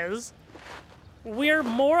say is, we're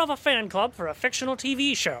more of a fan club for a fictional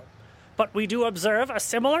TV show, but we do observe a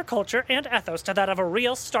similar culture and ethos to that of a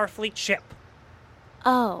real Starfleet ship.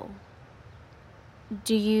 Oh.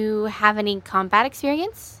 Do you have any combat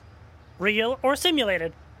experience? Real or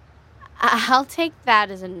simulated? I'll take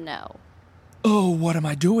that as a no. Oh, what am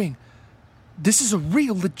I doing? This is a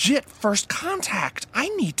real, legit first contact. I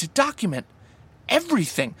need to document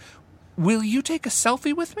everything. Will you take a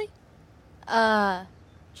selfie with me?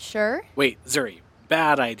 Sure. Wait, Zuri,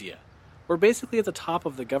 bad idea. We're basically at the top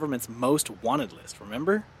of the government's most wanted list,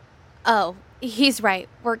 remember? Oh, he's right.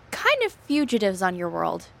 We're kind of fugitives on your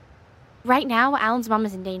world. Right now, Alan's mom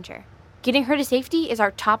is in danger. Getting her to safety is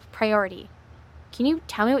our top priority. Can you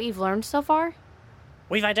tell me what you've learned so far?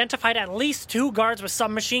 We've identified at least 2 guards with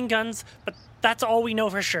submachine guns, but that's all we know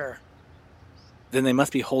for sure. Then they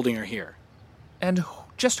must be holding her here. And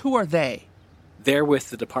just who are they? They're with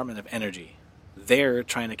the Department of Energy. They're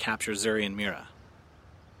trying to capture Zuri and Mira.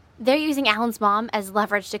 They're using Alan's mom as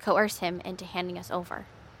leverage to coerce him into handing us over.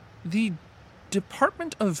 The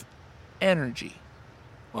Department of Energy?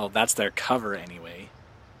 Well, that's their cover anyway.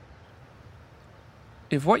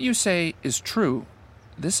 If what you say is true,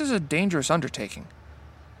 this is a dangerous undertaking.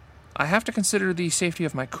 I have to consider the safety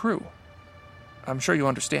of my crew. I'm sure you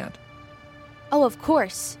understand. Oh, of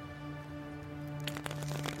course.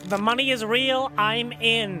 The money is real, I'm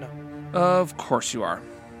in. Of course you are.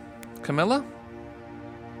 Camilla?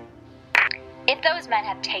 If those men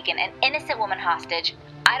have taken an innocent woman hostage,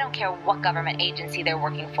 I don't care what government agency they're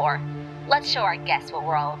working for. Let's show our guests what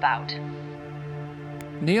we're all about.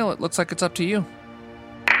 Neil, it looks like it's up to you.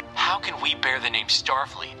 How can we bear the name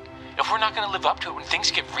Starfleet if we're not going to live up to it when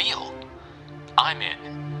things get real? I'm in.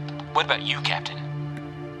 What about you, Captain?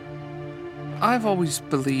 I've always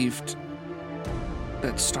believed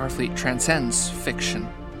that Starfleet transcends fiction.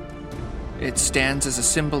 It stands as a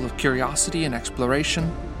symbol of curiosity and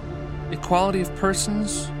exploration, equality of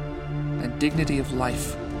persons, and dignity of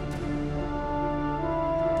life.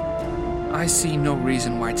 I see no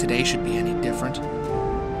reason why today should be any different.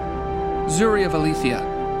 Zuri of Alethea,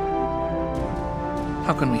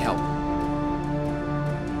 how can we help?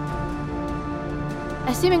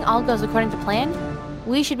 Assuming all goes according to plan,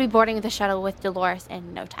 we should be boarding the shuttle with Dolores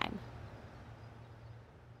in no time.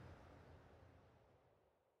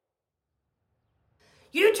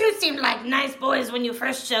 You two seemed like nice boys when you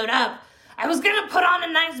first showed up. I was gonna put on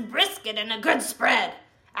a nice brisket and a good spread.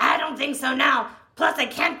 I don't think so now. Plus, I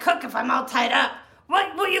can't cook if I'm all tied up.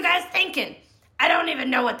 What were you guys thinking? I don't even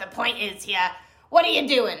know what the point is here. What are you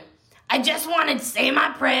doing? I just wanted to say my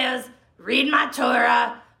prayers, read my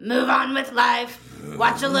Torah, move on with life,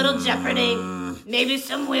 watch a little Jeopardy, maybe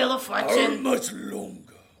some Wheel of How Fortune. much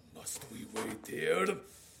longer must we wait here?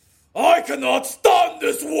 I cannot stand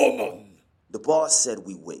this woman! The boss said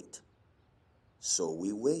we wait. So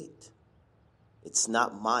we wait. It's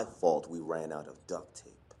not my fault we ran out of duct tape.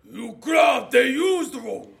 You grabbed the used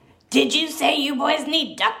rope! Did you say you boys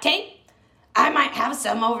need duct tape? I might have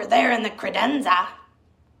some over there in the credenza.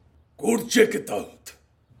 Go check it out.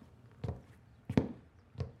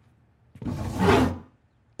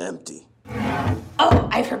 Empty. Oh,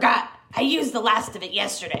 I forgot. I used the last of it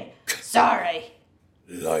yesterday. Sorry.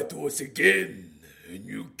 Lie to us again, and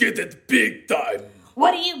you get it big time.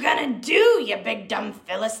 What are you gonna do, you big dumb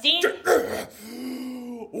Philistine?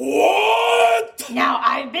 What? Now,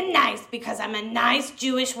 I've been nice because I'm a nice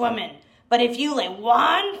Jewish woman. But if you lay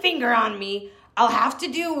one finger on me, I'll have to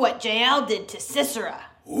do what Jael did to Sisera.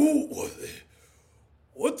 Who was it?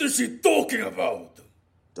 What is she talking about?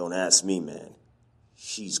 Don't ask me, man.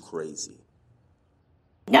 She's crazy.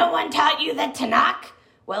 No one taught you the Tanakh?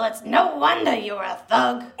 Well, it's no wonder you're a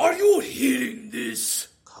thug. Are you hearing this?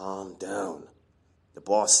 Calm down. The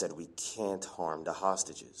boss said we can't harm the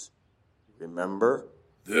hostages. Remember?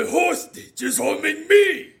 The hostage is harming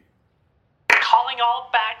me! Calling all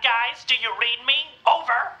bad guys, do you read me?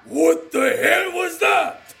 Over. What the hell was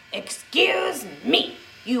that? Excuse me.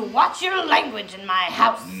 You watch your language in my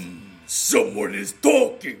house. Someone is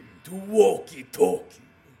talking to walkie-talkie.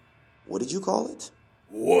 What did you call it?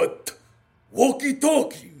 What?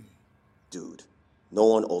 Walkie-talkie? Dude, no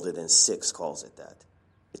one older than 6 calls it that.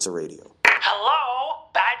 It's a radio. Hello?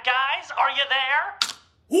 Bad guys, are you there?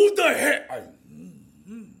 Who the heck?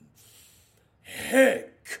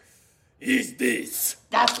 Heck is this?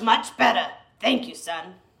 That's much better. Thank you,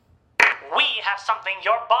 son. We have something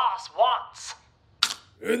your boss wants.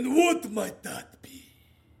 And what might that be?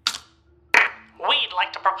 We'd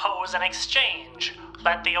like to propose an exchange.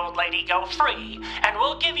 Let the old lady go free, and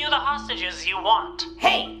we'll give you the hostages you want.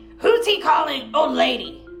 Hey, who's he calling old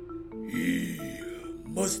lady? He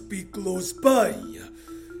must be close by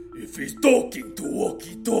if he's talking to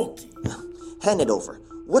walkie-talkie. Hand it over.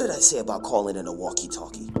 What did I say about calling in a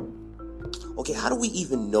walkie-talkie? Okay, how do we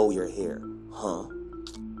even know you're here, huh?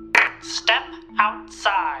 Step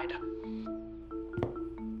outside.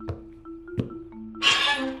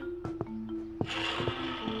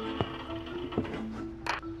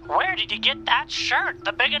 Where did you get that shirt?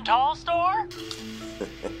 The Big and Tall store?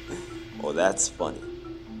 Oh, that's funny.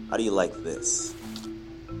 How do you like this?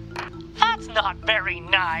 That's not very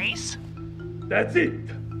nice. That's it.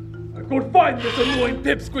 I go find this annoying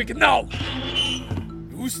pipsqueak now.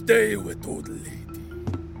 You stay with old lady.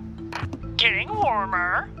 Getting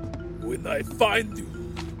warmer. When I find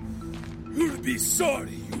you, you'll be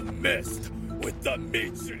sorry you messed with the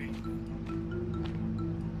matron.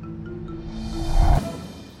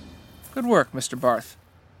 Good work, Mr. Barth.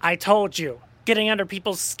 I told you, getting under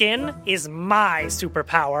people's skin is my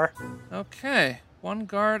superpower. Okay, one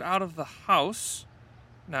guard out of the house.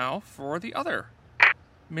 Now for the other.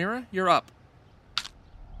 Mira, you're up.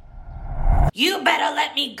 You better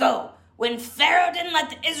let me go. When Pharaoh didn't let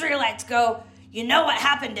the Israelites go, you know what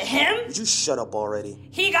happened to him? Would you shut up already?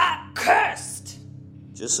 He got cursed.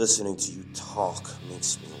 Just listening to you talk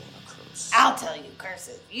makes me want to curse. I'll tell you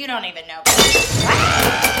curses. You don't even know.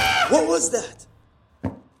 What was that?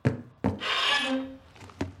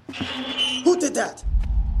 Who did that?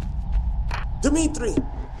 Dimitri,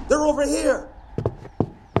 they're over here.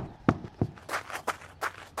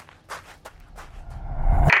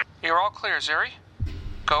 You're all clear, Zuri.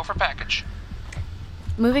 Go for package.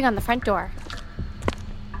 Moving on the front door.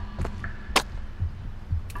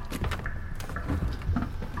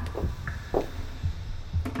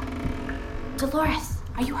 Dolores,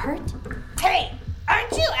 are you hurt? Hey,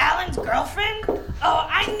 aren't you Alan's girlfriend? Oh,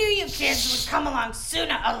 I knew you kids would come along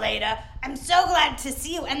sooner or later. I'm so glad to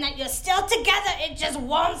see you and that you're still together. It just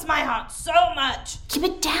warms my heart so much. Keep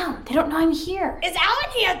it down. They don't know I'm here. Is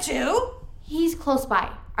Alan here too? He's close by.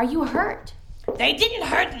 Are you hurt? They didn't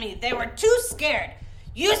hurt me. They were too scared.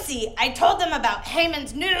 You see, I told them about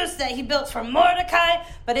Haman's noose that he built for Mordecai,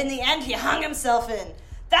 but in the end he hung himself in.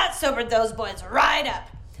 That sobered those boys right up.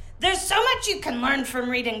 There's so much you can learn from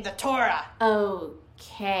reading the Torah.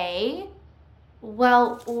 Okay.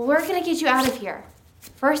 Well, we're gonna get you out of here.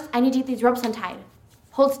 First, I need to get these ropes untied.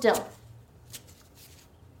 Hold still.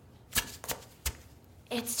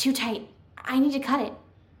 It's too tight. I need to cut it.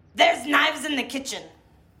 There's knives in the kitchen.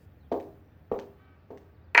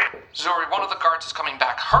 Zuri, one of the guards is coming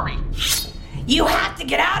back. Hurry! You have to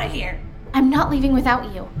get out of here. I'm not leaving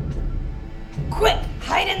without you. Quick,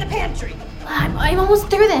 hide in the pantry. I'm almost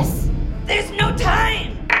through this. There's no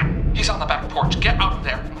time. He's on the back porch. Get out of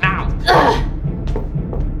there, now! Ugh.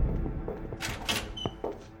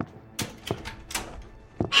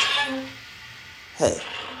 Hey,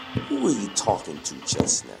 who were you talking to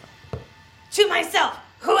just now? To myself.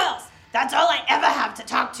 Who else? That's all I ever have to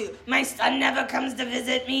talk to. My son never comes to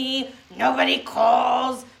visit me. Nobody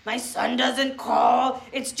calls. My son doesn't call.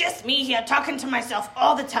 It's just me here talking to myself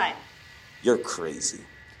all the time. You're crazy.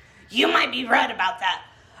 You might be right about that.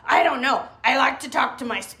 I don't know. I like to talk to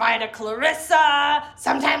my spider Clarissa.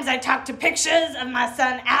 Sometimes I talk to pictures of my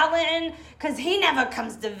son Alan, because he never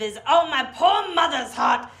comes to visit. Oh, my poor mother's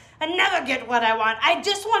heart. I never get what I want. I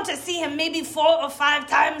just want to see him maybe 4 or 5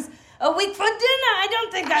 times a week for dinner. I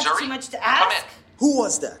don't think that's Zuri, too much to ask. Come in. Who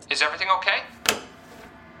was that? Is everything okay?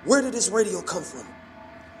 Where did this radio come from?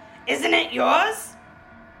 Isn't it yours?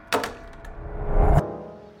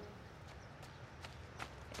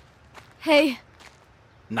 Hey,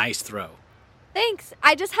 Nice throw. thanks.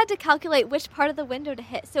 I just had to calculate which part of the window to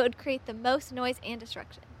hit so it would create the most noise and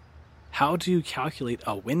destruction. How do you calculate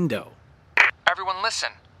a window? Everyone listen.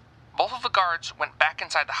 Both of the guards went back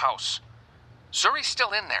inside the house. Zuri's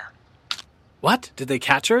still in there. What? Did they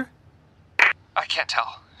catch her? I can't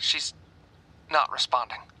tell. She's not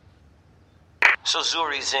responding. So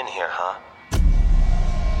Zuri's in here, huh?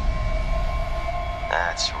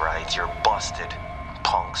 That's right, you're busted,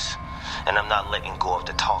 punks. And I'm not letting go of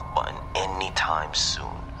the talk button anytime soon.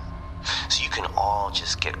 So you can all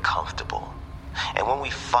just get comfortable. And when we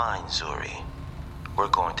find Zuri, we're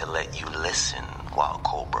going to let you listen while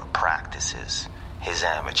Cobra practices his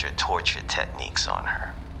amateur torture techniques on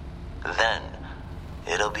her. Then,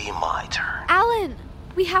 it'll be my turn. Alan,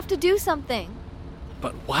 we have to do something.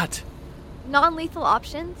 But what? Non-lethal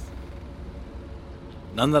options?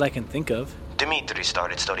 None that I can think of. Dimitri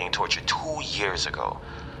started studying torture 2 years ago.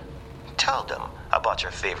 Tell them about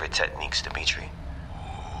your favorite techniques, Dimitri.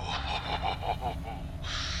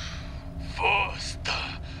 First,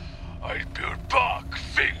 I peel back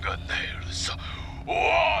fingernails,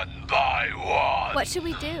 one by one. What should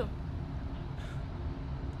we do?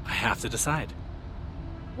 I have to decide.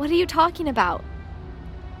 What are you talking about?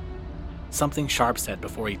 Something Sharp said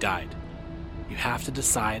before he died. You have to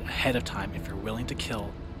decide ahead of time if you're willing to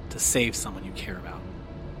kill to save someone you care about.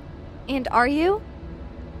 And are you?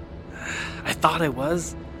 I thought I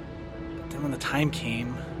was, but then when the time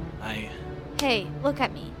came, Hey, look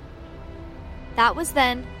at me. That was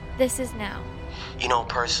then, this is now. You know,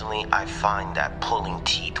 personally, I find that pulling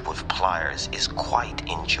teeth with pliers is quite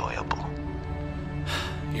enjoyable.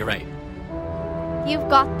 You're right. You've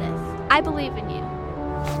got this. I believe in you.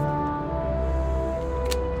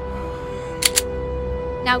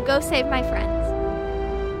 Now go save my friends.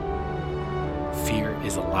 Fear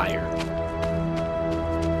is a liar.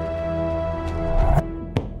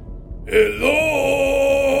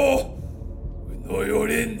 Hello? We know you're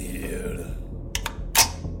in here.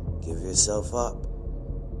 Give yourself up,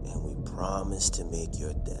 and we promise to make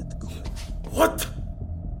your death quick. What?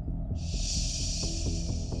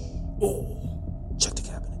 Oh. Check the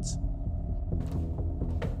cabinets.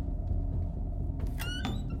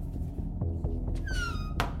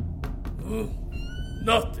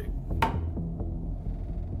 Nothing.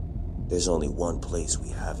 There's only one place we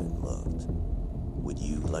haven't looked. Would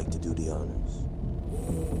you like to do the honors?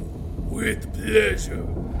 With pleasure.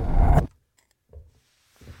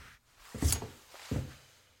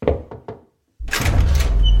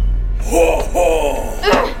 Ho ho!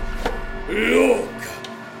 Look,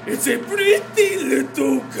 it's a pretty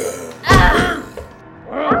little girl.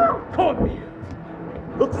 Come here.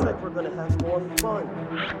 Looks like we're gonna have more fun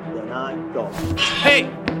than I thought. Hey!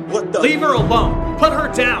 What the? Leave her alone! Put her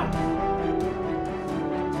down!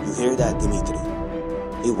 You hear that, Dimitri?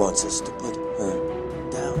 He wants us to put her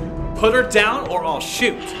down. Put her down or I'll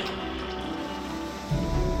shoot.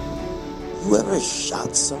 You ever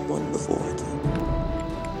shot someone before, dude?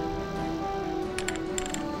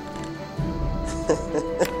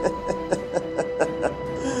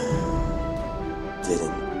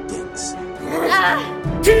 Didn't think so.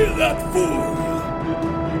 Kill that fool!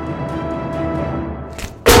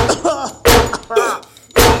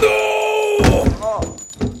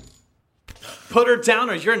 Put her down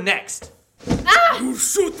or you're next. You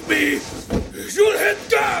shoot me, you'll hit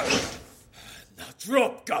down. Now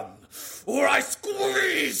drop gun, or I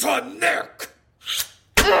squeeze her neck.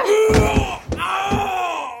 Alan,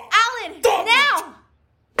 now!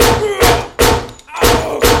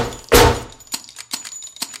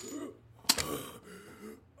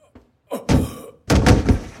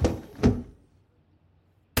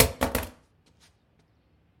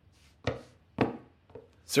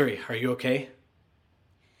 Suri, are you okay?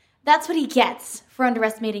 That's what he gets for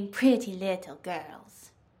underestimating pretty little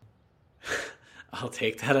girls. I'll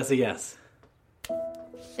take that as a yes.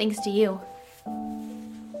 Thanks to you.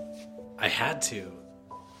 I had to.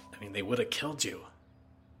 I mean, they would have killed you.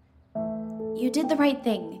 You did the right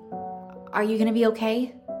thing. Are you gonna be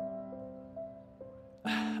okay?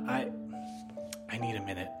 I need a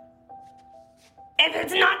minute. If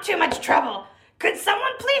it's not too much trouble, could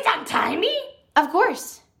someone please untie me? Of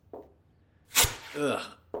course. Ugh.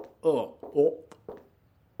 Oh.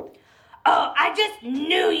 Oh, I just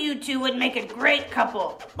knew you two would make a great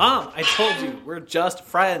couple. Mom, I told you, we're just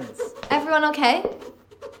friends. Everyone okay?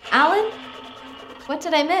 Alan? What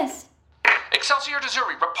did I miss? Excelsior to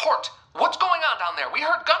Zuri, report. What's going on down there? We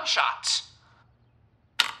heard gunshots.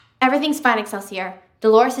 Everything's fine, Excelsior.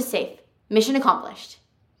 Dolores is safe. Mission accomplished.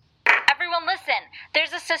 Everyone listen.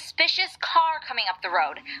 There's a suspicious car coming up the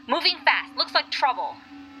road. Moving fast. Looks like trouble.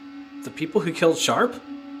 The people who killed Sharp?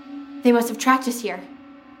 They must have tracked us here.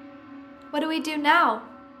 What do we do now?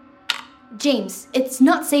 James, it's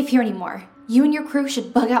not safe here anymore. You and your crew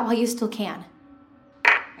should bug out while you still can.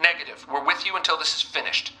 Negative. We're with you until this is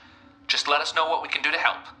finished. Just let us know what we can do to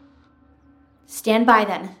help. Stand by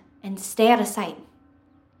then, and stay out of sight.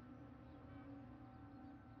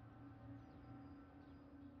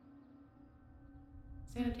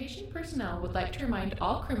 Sanitation personnel would like to remind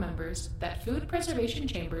all crew members that food preservation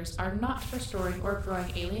chambers are not for storing or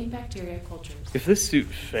growing alien bacteria cultures. If this suit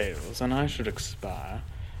fails and I should expire,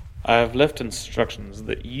 I have left instructions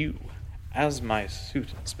that you, as my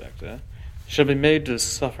suit inspector, shall be made to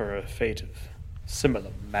suffer a fate of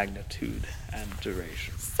similar magnitude and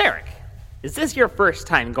duration. Sarek, is this your first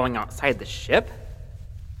time going outside the ship?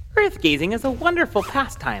 Earth-gazing is a wonderful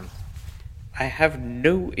pastime. I have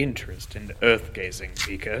no interest in earth-gazing,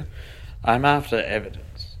 Mika. I'm after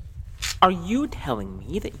evidence. Are you telling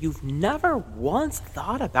me that you've never once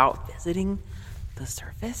thought about visiting the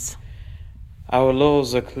surface? Our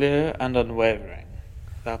laws are clear and unwavering.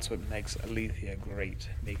 That's what makes Alethea great,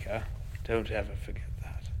 Mika. Don't ever forget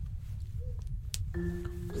that.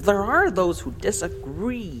 There are those who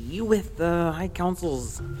disagree with the High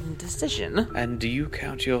Council's decision. And do you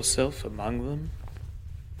count yourself among them?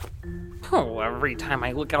 Oh, every time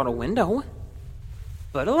I look out a window.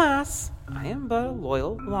 But alas, I am but a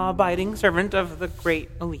loyal, law-abiding servant of the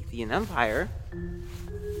great Alethian Empire.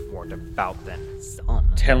 More devout than some.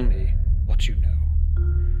 Tell me what you know.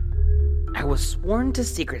 I was sworn to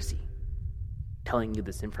secrecy. Telling you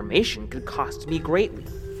this information could cost me greatly.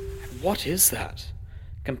 What is that,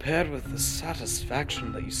 compared with the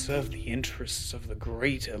satisfaction that you serve the interests of the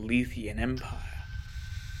great Alethian Empire?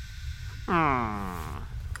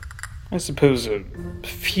 I suppose a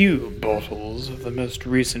few bottles of the most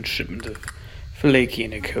recent shipment of flaky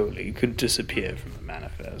Nicoli could disappear from the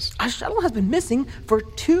manifest. A shuttle has been missing for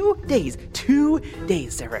 2 days. 2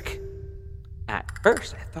 days, Eric. At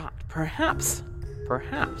first, I thought perhaps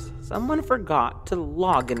someone forgot to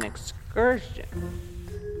log an excursion.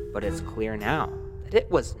 But it's clear now that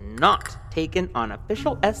it was not taken on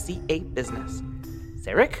official SCA business.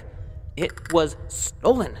 Zarek, it was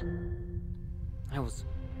stolen. I was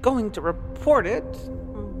going to report it,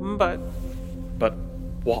 but... But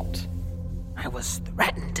what? I was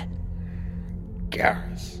threatened.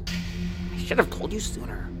 Garrus. I should have told you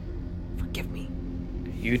sooner. Forgive me.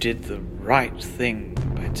 You did the right thing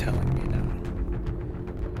by telling me now.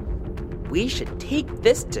 We should take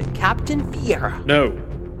this to Captain Vieira. No.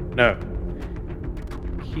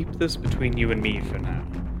 Keep this between you and me for now.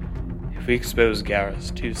 If we expose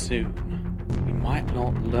Garrus too soon, we might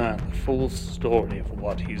not learn the full story of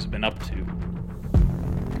what he's been up to.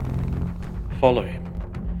 Follow him,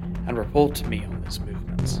 and report to me on his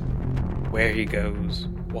movements. Where he goes,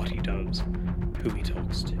 what he does, who he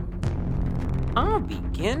talks to. I'll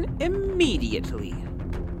begin immediately.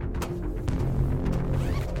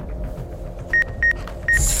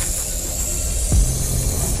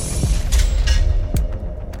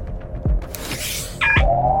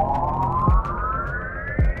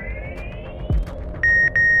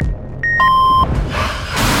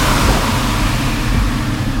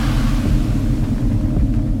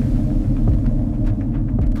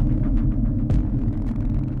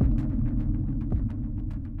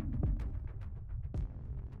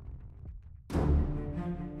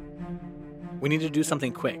 We need to do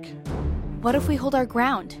something quick. What if we hold our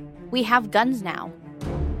ground? We have guns now.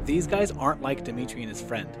 These guys aren't like Dimitri and his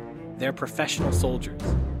friend. They're professional soldiers.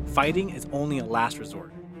 Fighting is only a last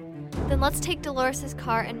resort. Then let's take Dolores'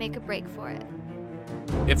 car and make a break for it.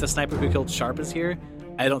 If the sniper who killed Sharp is here,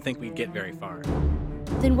 I don't think we'd get very far.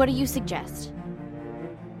 Then what do you suggest?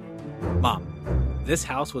 Mom, this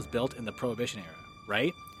house was built in the Prohibition era,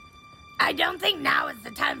 right? I don't think now is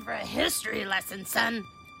the time for a history lesson, son.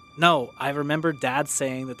 No, I remember Dad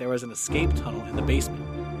saying that there was an escape tunnel in the basement.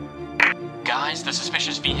 Guys, the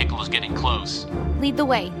suspicious vehicle is getting close. Lead the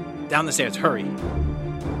way. Down the stairs, hurry.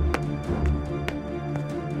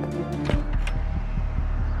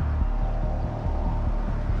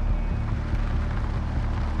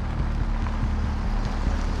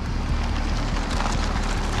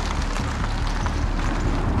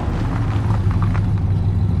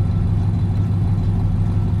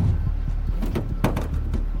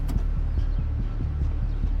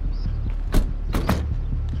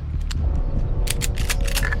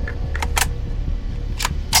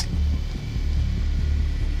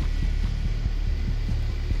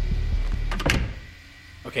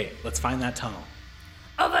 Okay, let's find that tunnel.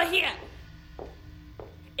 Over here.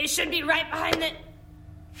 It should be right behind the...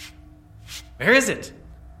 Where is it?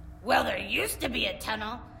 Well, there used to be a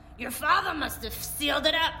tunnel. Your father must have sealed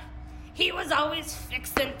it up. He was always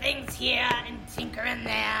fixing things here and tinkering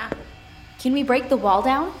there. Can we break the wall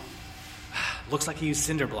down? Looks like he used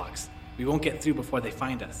cinder blocks. We won't get through before they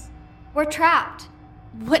find us. We're trapped.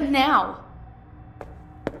 What now?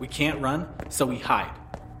 We can't run, so we hide.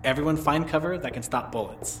 Everyone find cover that can stop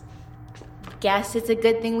bullets. Guess it's a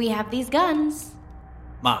good thing we have these guns.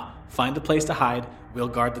 Ma, find a place to hide. We'll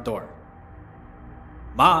guard the door.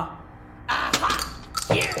 Ma? Aha!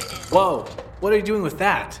 Here it is. Whoa, what are you doing with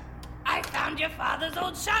that? I found your father's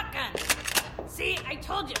old shotgun. See, I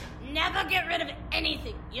told you, never get rid of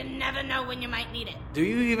anything. You never know when you might need it. Do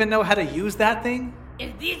you even know how to use that thing?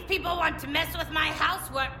 If these people want to mess with my house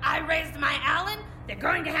where I raised my Alan, they're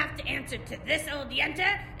going to have to answer to this old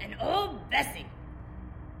Yenta and old Bessie.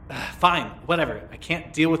 Fine, whatever. I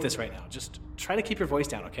can't deal with this right now. Just try to keep your voice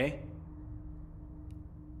down, okay?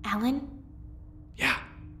 Alan? Yeah.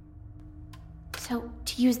 So,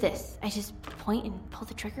 to use this, I just point and pull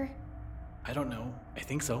the trigger? I don't know. I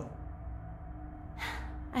think so.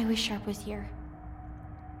 I wish Sharp was here.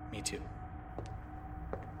 Me too.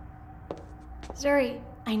 Zuri.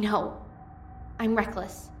 I know. I'm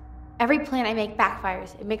reckless. Every plan I make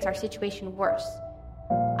backfires. It makes our situation worse.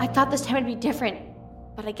 I thought this time would be different,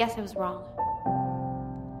 but I guess I was wrong.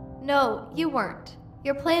 No, you weren't.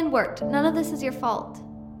 Your plan worked. None of this is your fault.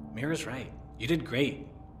 Mira's right. You did great.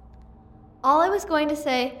 All I was going to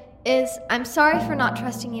say is I'm sorry for not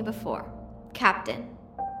trusting you before, Captain.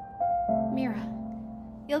 Mira.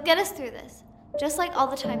 You'll get us through this, just like all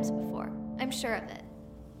the times before. I'm sure of it.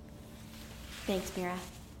 Thanks, Mira.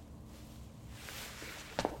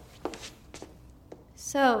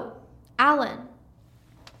 So, Alan,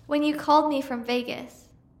 when you called me from Vegas...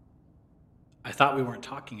 I thought we weren't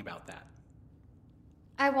talking about that.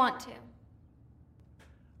 I want to.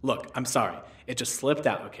 Look, I'm sorry. It just slipped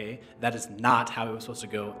out, okay? That is not how it was supposed to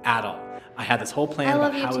go at all. I had this whole plan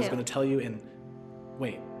about how I was going to tell you in...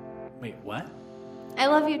 Wait, what? I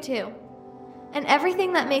love you too. And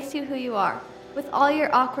everything that makes you who you are, with all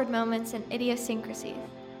your awkward moments and idiosyncrasies.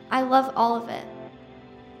 I love all of it.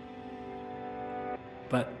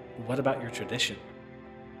 But what about your tradition?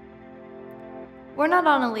 We're not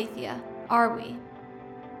on Alethea, are we?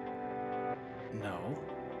 No.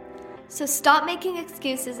 So stop making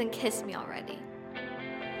excuses and kiss me already.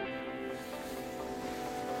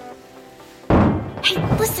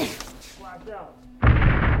 Hey, listen!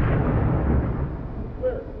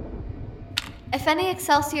 If any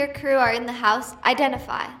Excelsior crew are in the house,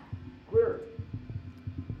 identify. Clear.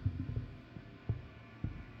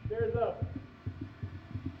 Stairs up.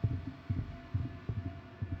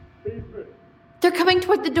 Basement. They're coming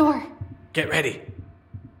toward the door. Get ready.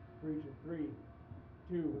 Region 3,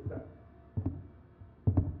 2, what's that?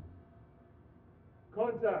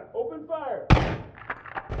 Contact. Open fire.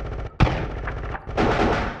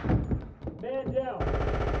 Man down.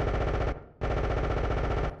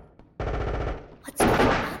 What's going on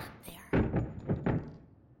up there?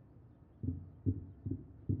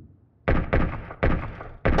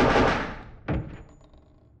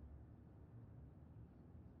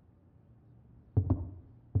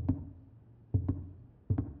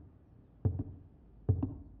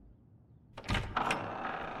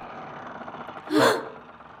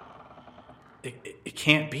 It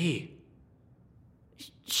can't be.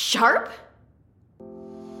 Sharp?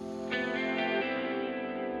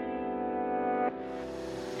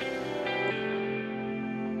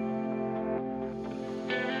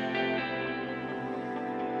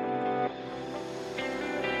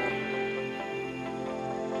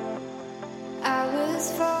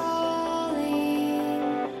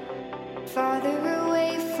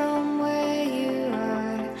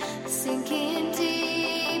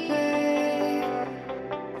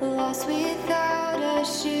 lost without a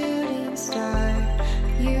shooting star.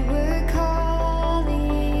 You were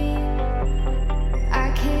calling.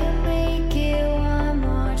 I can't make it one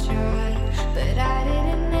more try, but I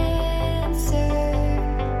didn't answer.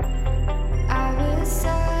 I was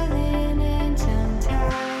silent and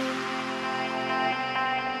tongue-tied.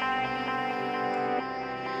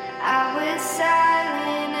 I was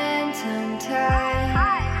silent and tongue-tied.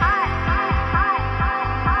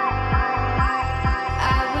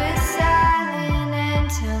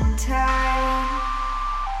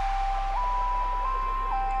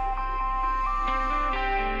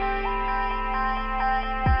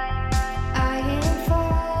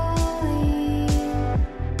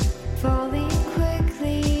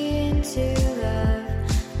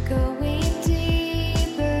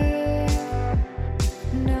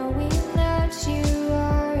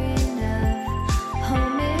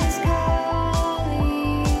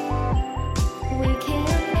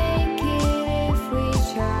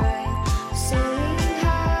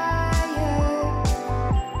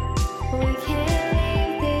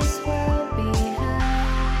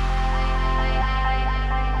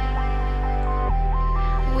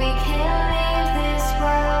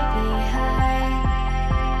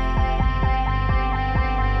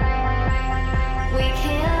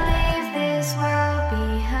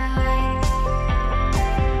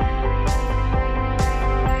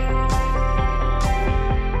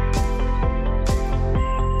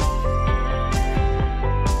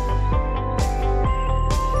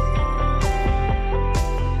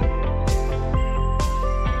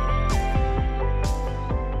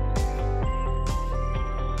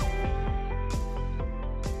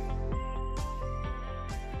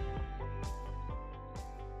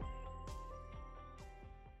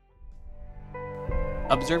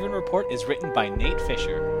 Observe and Report is written by Nate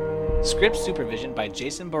Fisher. Script supervision by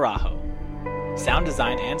Jason Barajo. Sound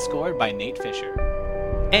design and score by Nate Fisher.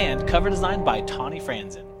 And cover design by Tawny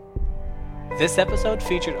Franzen. This episode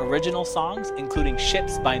featured original songs including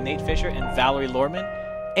Ships by Nate Fisher and Valerie Lorman,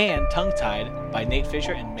 and Tongue-Tied by Nate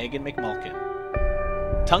Fisher and Megan McMulkin.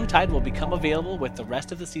 Tongue-Tied will become available with the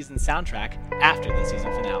rest of the season's soundtrack after the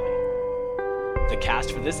season finale. The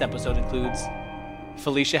cast for this episode includes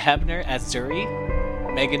Felicia Hebner as Zuri,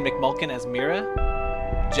 Megan McMulkin as Mira,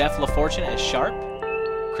 Jeff LaFortune as Sharp,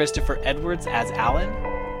 Christopher Edwards as Alan,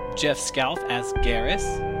 Jeff Scalf as Garrus,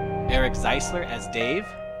 Eric Zeisler as Dave,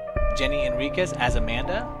 Jenny Enriquez as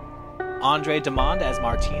Amanda, Andre Demond as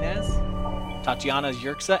Martinez, Tatiana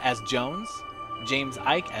Yerxa as Jones, James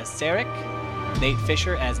Ike as Sarek, Nate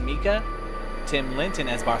Fisher as Mika, Tim Linton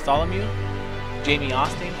as Bartholomew, Jamie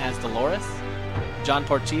Austin as Dolores, John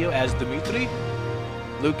Portillo as Dimitri,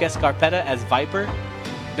 Lucas Scarpetta as Viper,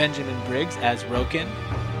 Benjamin Briggs as Rokin,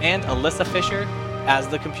 and Alyssa Fisher as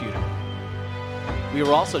the Computer. We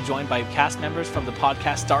were also joined by cast members from the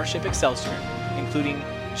podcast Starship Excelsior, including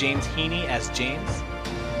James Heaney as James,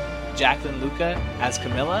 Jacqueline Luca as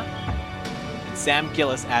Camilla, and Sam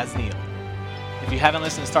Gillis as Neil. If you haven't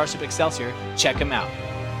listened to Starship Excelsior, check him out.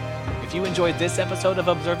 If you enjoyed this episode of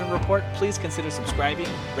Observe and Report, please consider subscribing,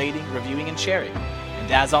 rating, reviewing, and sharing. And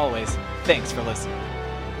as always, thanks for listening.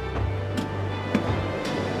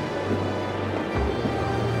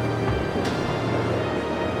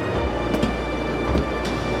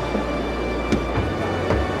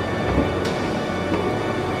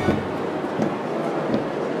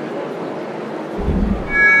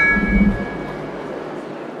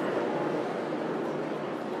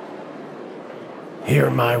 Hear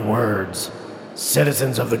my words,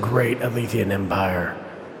 citizens of the great Alethian Empire,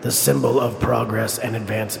 the symbol of progress and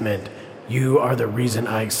advancement. You are the reason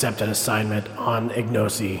I accepted assignment on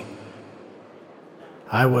Ignosi.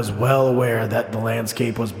 I was well aware that the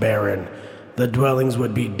landscape was barren, the dwellings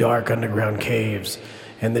would be dark underground caves,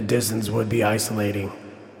 and the distance would be isolating.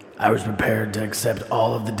 I was prepared to accept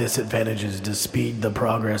all of the disadvantages to speed the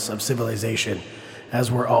progress of civilization, as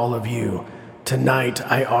were all of you. Tonight,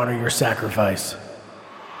 I honor your sacrifice.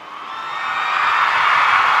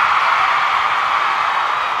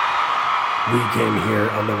 We came here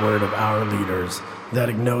on the word of our leaders that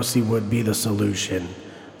Ignosi would be the solution.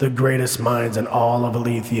 The greatest minds in all of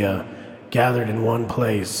Alethea gathered in one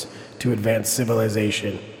place to advance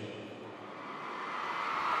civilization.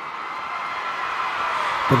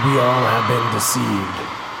 But we all have been deceived.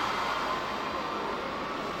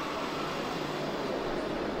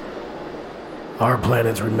 Our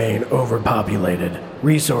planets remain overpopulated,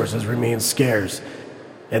 resources remain scarce,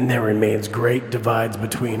 and there remains great divides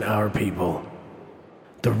between our people.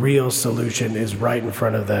 The real solution is right in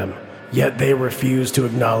front of them, yet they refuse to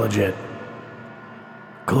acknowledge it.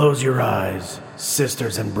 Close your eyes,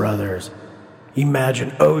 sisters and brothers,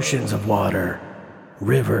 Imagine oceans of water,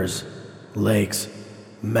 rivers, lakes,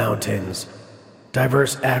 mountains,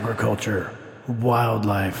 diverse agriculture,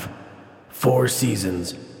 wildlife, 4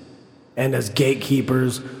 seasons, and as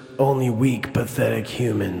gatekeepers, only weak, pathetic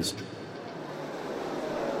humans.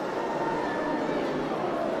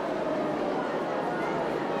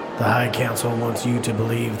 The High Council wants you to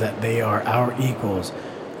believe that they are our equals,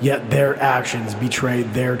 yet their actions betray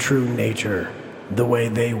their true nature, the way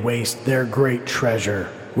they waste their great treasure,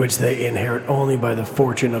 which they inherit only by the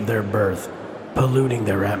fortune of their birth, polluting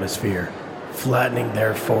their atmosphere, flattening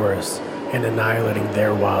their forests, and annihilating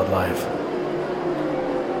their wildlife.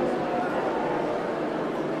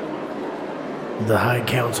 The High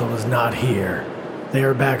Council is not here. They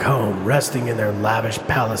are back home, resting in their lavish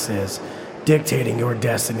palaces, dictating your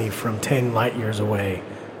destiny from 10 light years away.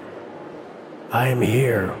 I am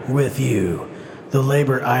here with you. The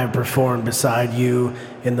labor I have performed beside you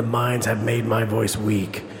in the mines have made my voice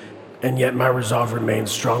weak, and yet my resolve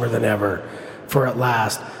remains stronger than ever, for at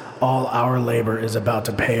last all our labor is about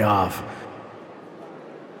to pay off.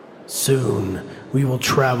 Soon we will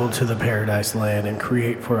travel to the Paradise Land and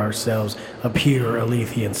create for ourselves a pure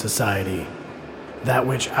Alethian society. That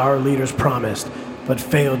which our leaders promised but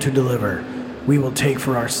failed to deliver, we will take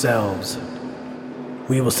for ourselves.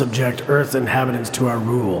 We will subject Earth's inhabitants to our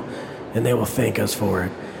rule, and they will thank us for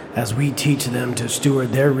it, as we teach them to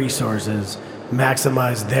steward their resources,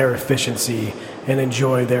 maximize their efficiency, and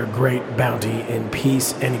enjoy their great bounty in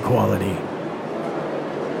peace and equality.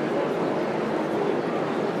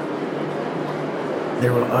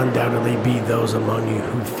 There will undoubtedly be those among you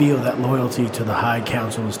who feel that loyalty to the High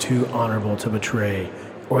Council is too honorable to betray,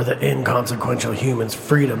 or the inconsequential humans'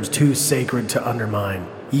 freedoms too sacred to undermine,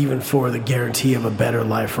 even for the guarantee of a better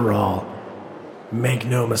life for all. Make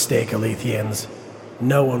no mistake, Alethians.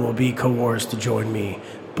 No one will be coerced to join me,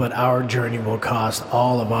 but our journey will cost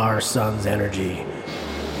all of our sun's energy.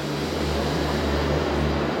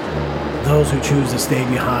 Those who choose to stay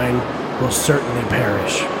behind will certainly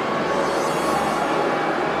perish.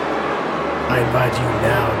 I invite you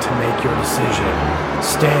now to make your decision.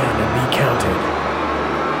 Stand and be counted.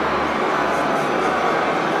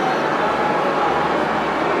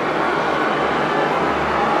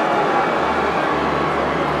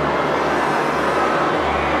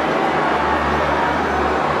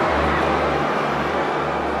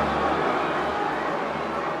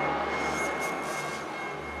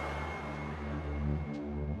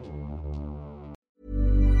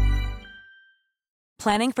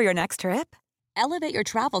 Planning for your next trip? Elevate your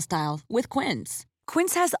travel style with Quince.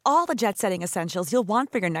 Quince has all the jet-setting essentials you'll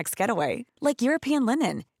want for your next getaway, like European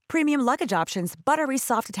linen, premium luggage options, buttery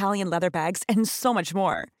soft Italian leather bags, and so much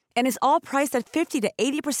more. And is all priced at 50 to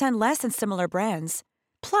 80% less than similar brands.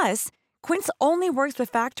 Plus, Quince only works with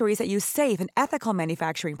factories that use safe and ethical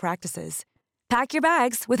manufacturing practices. Pack your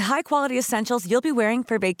bags with high-quality essentials you'll be wearing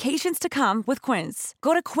for vacations to come with Quince.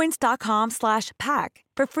 Go to quince.com/pack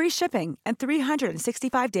for free shipping and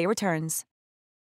 365-day returns.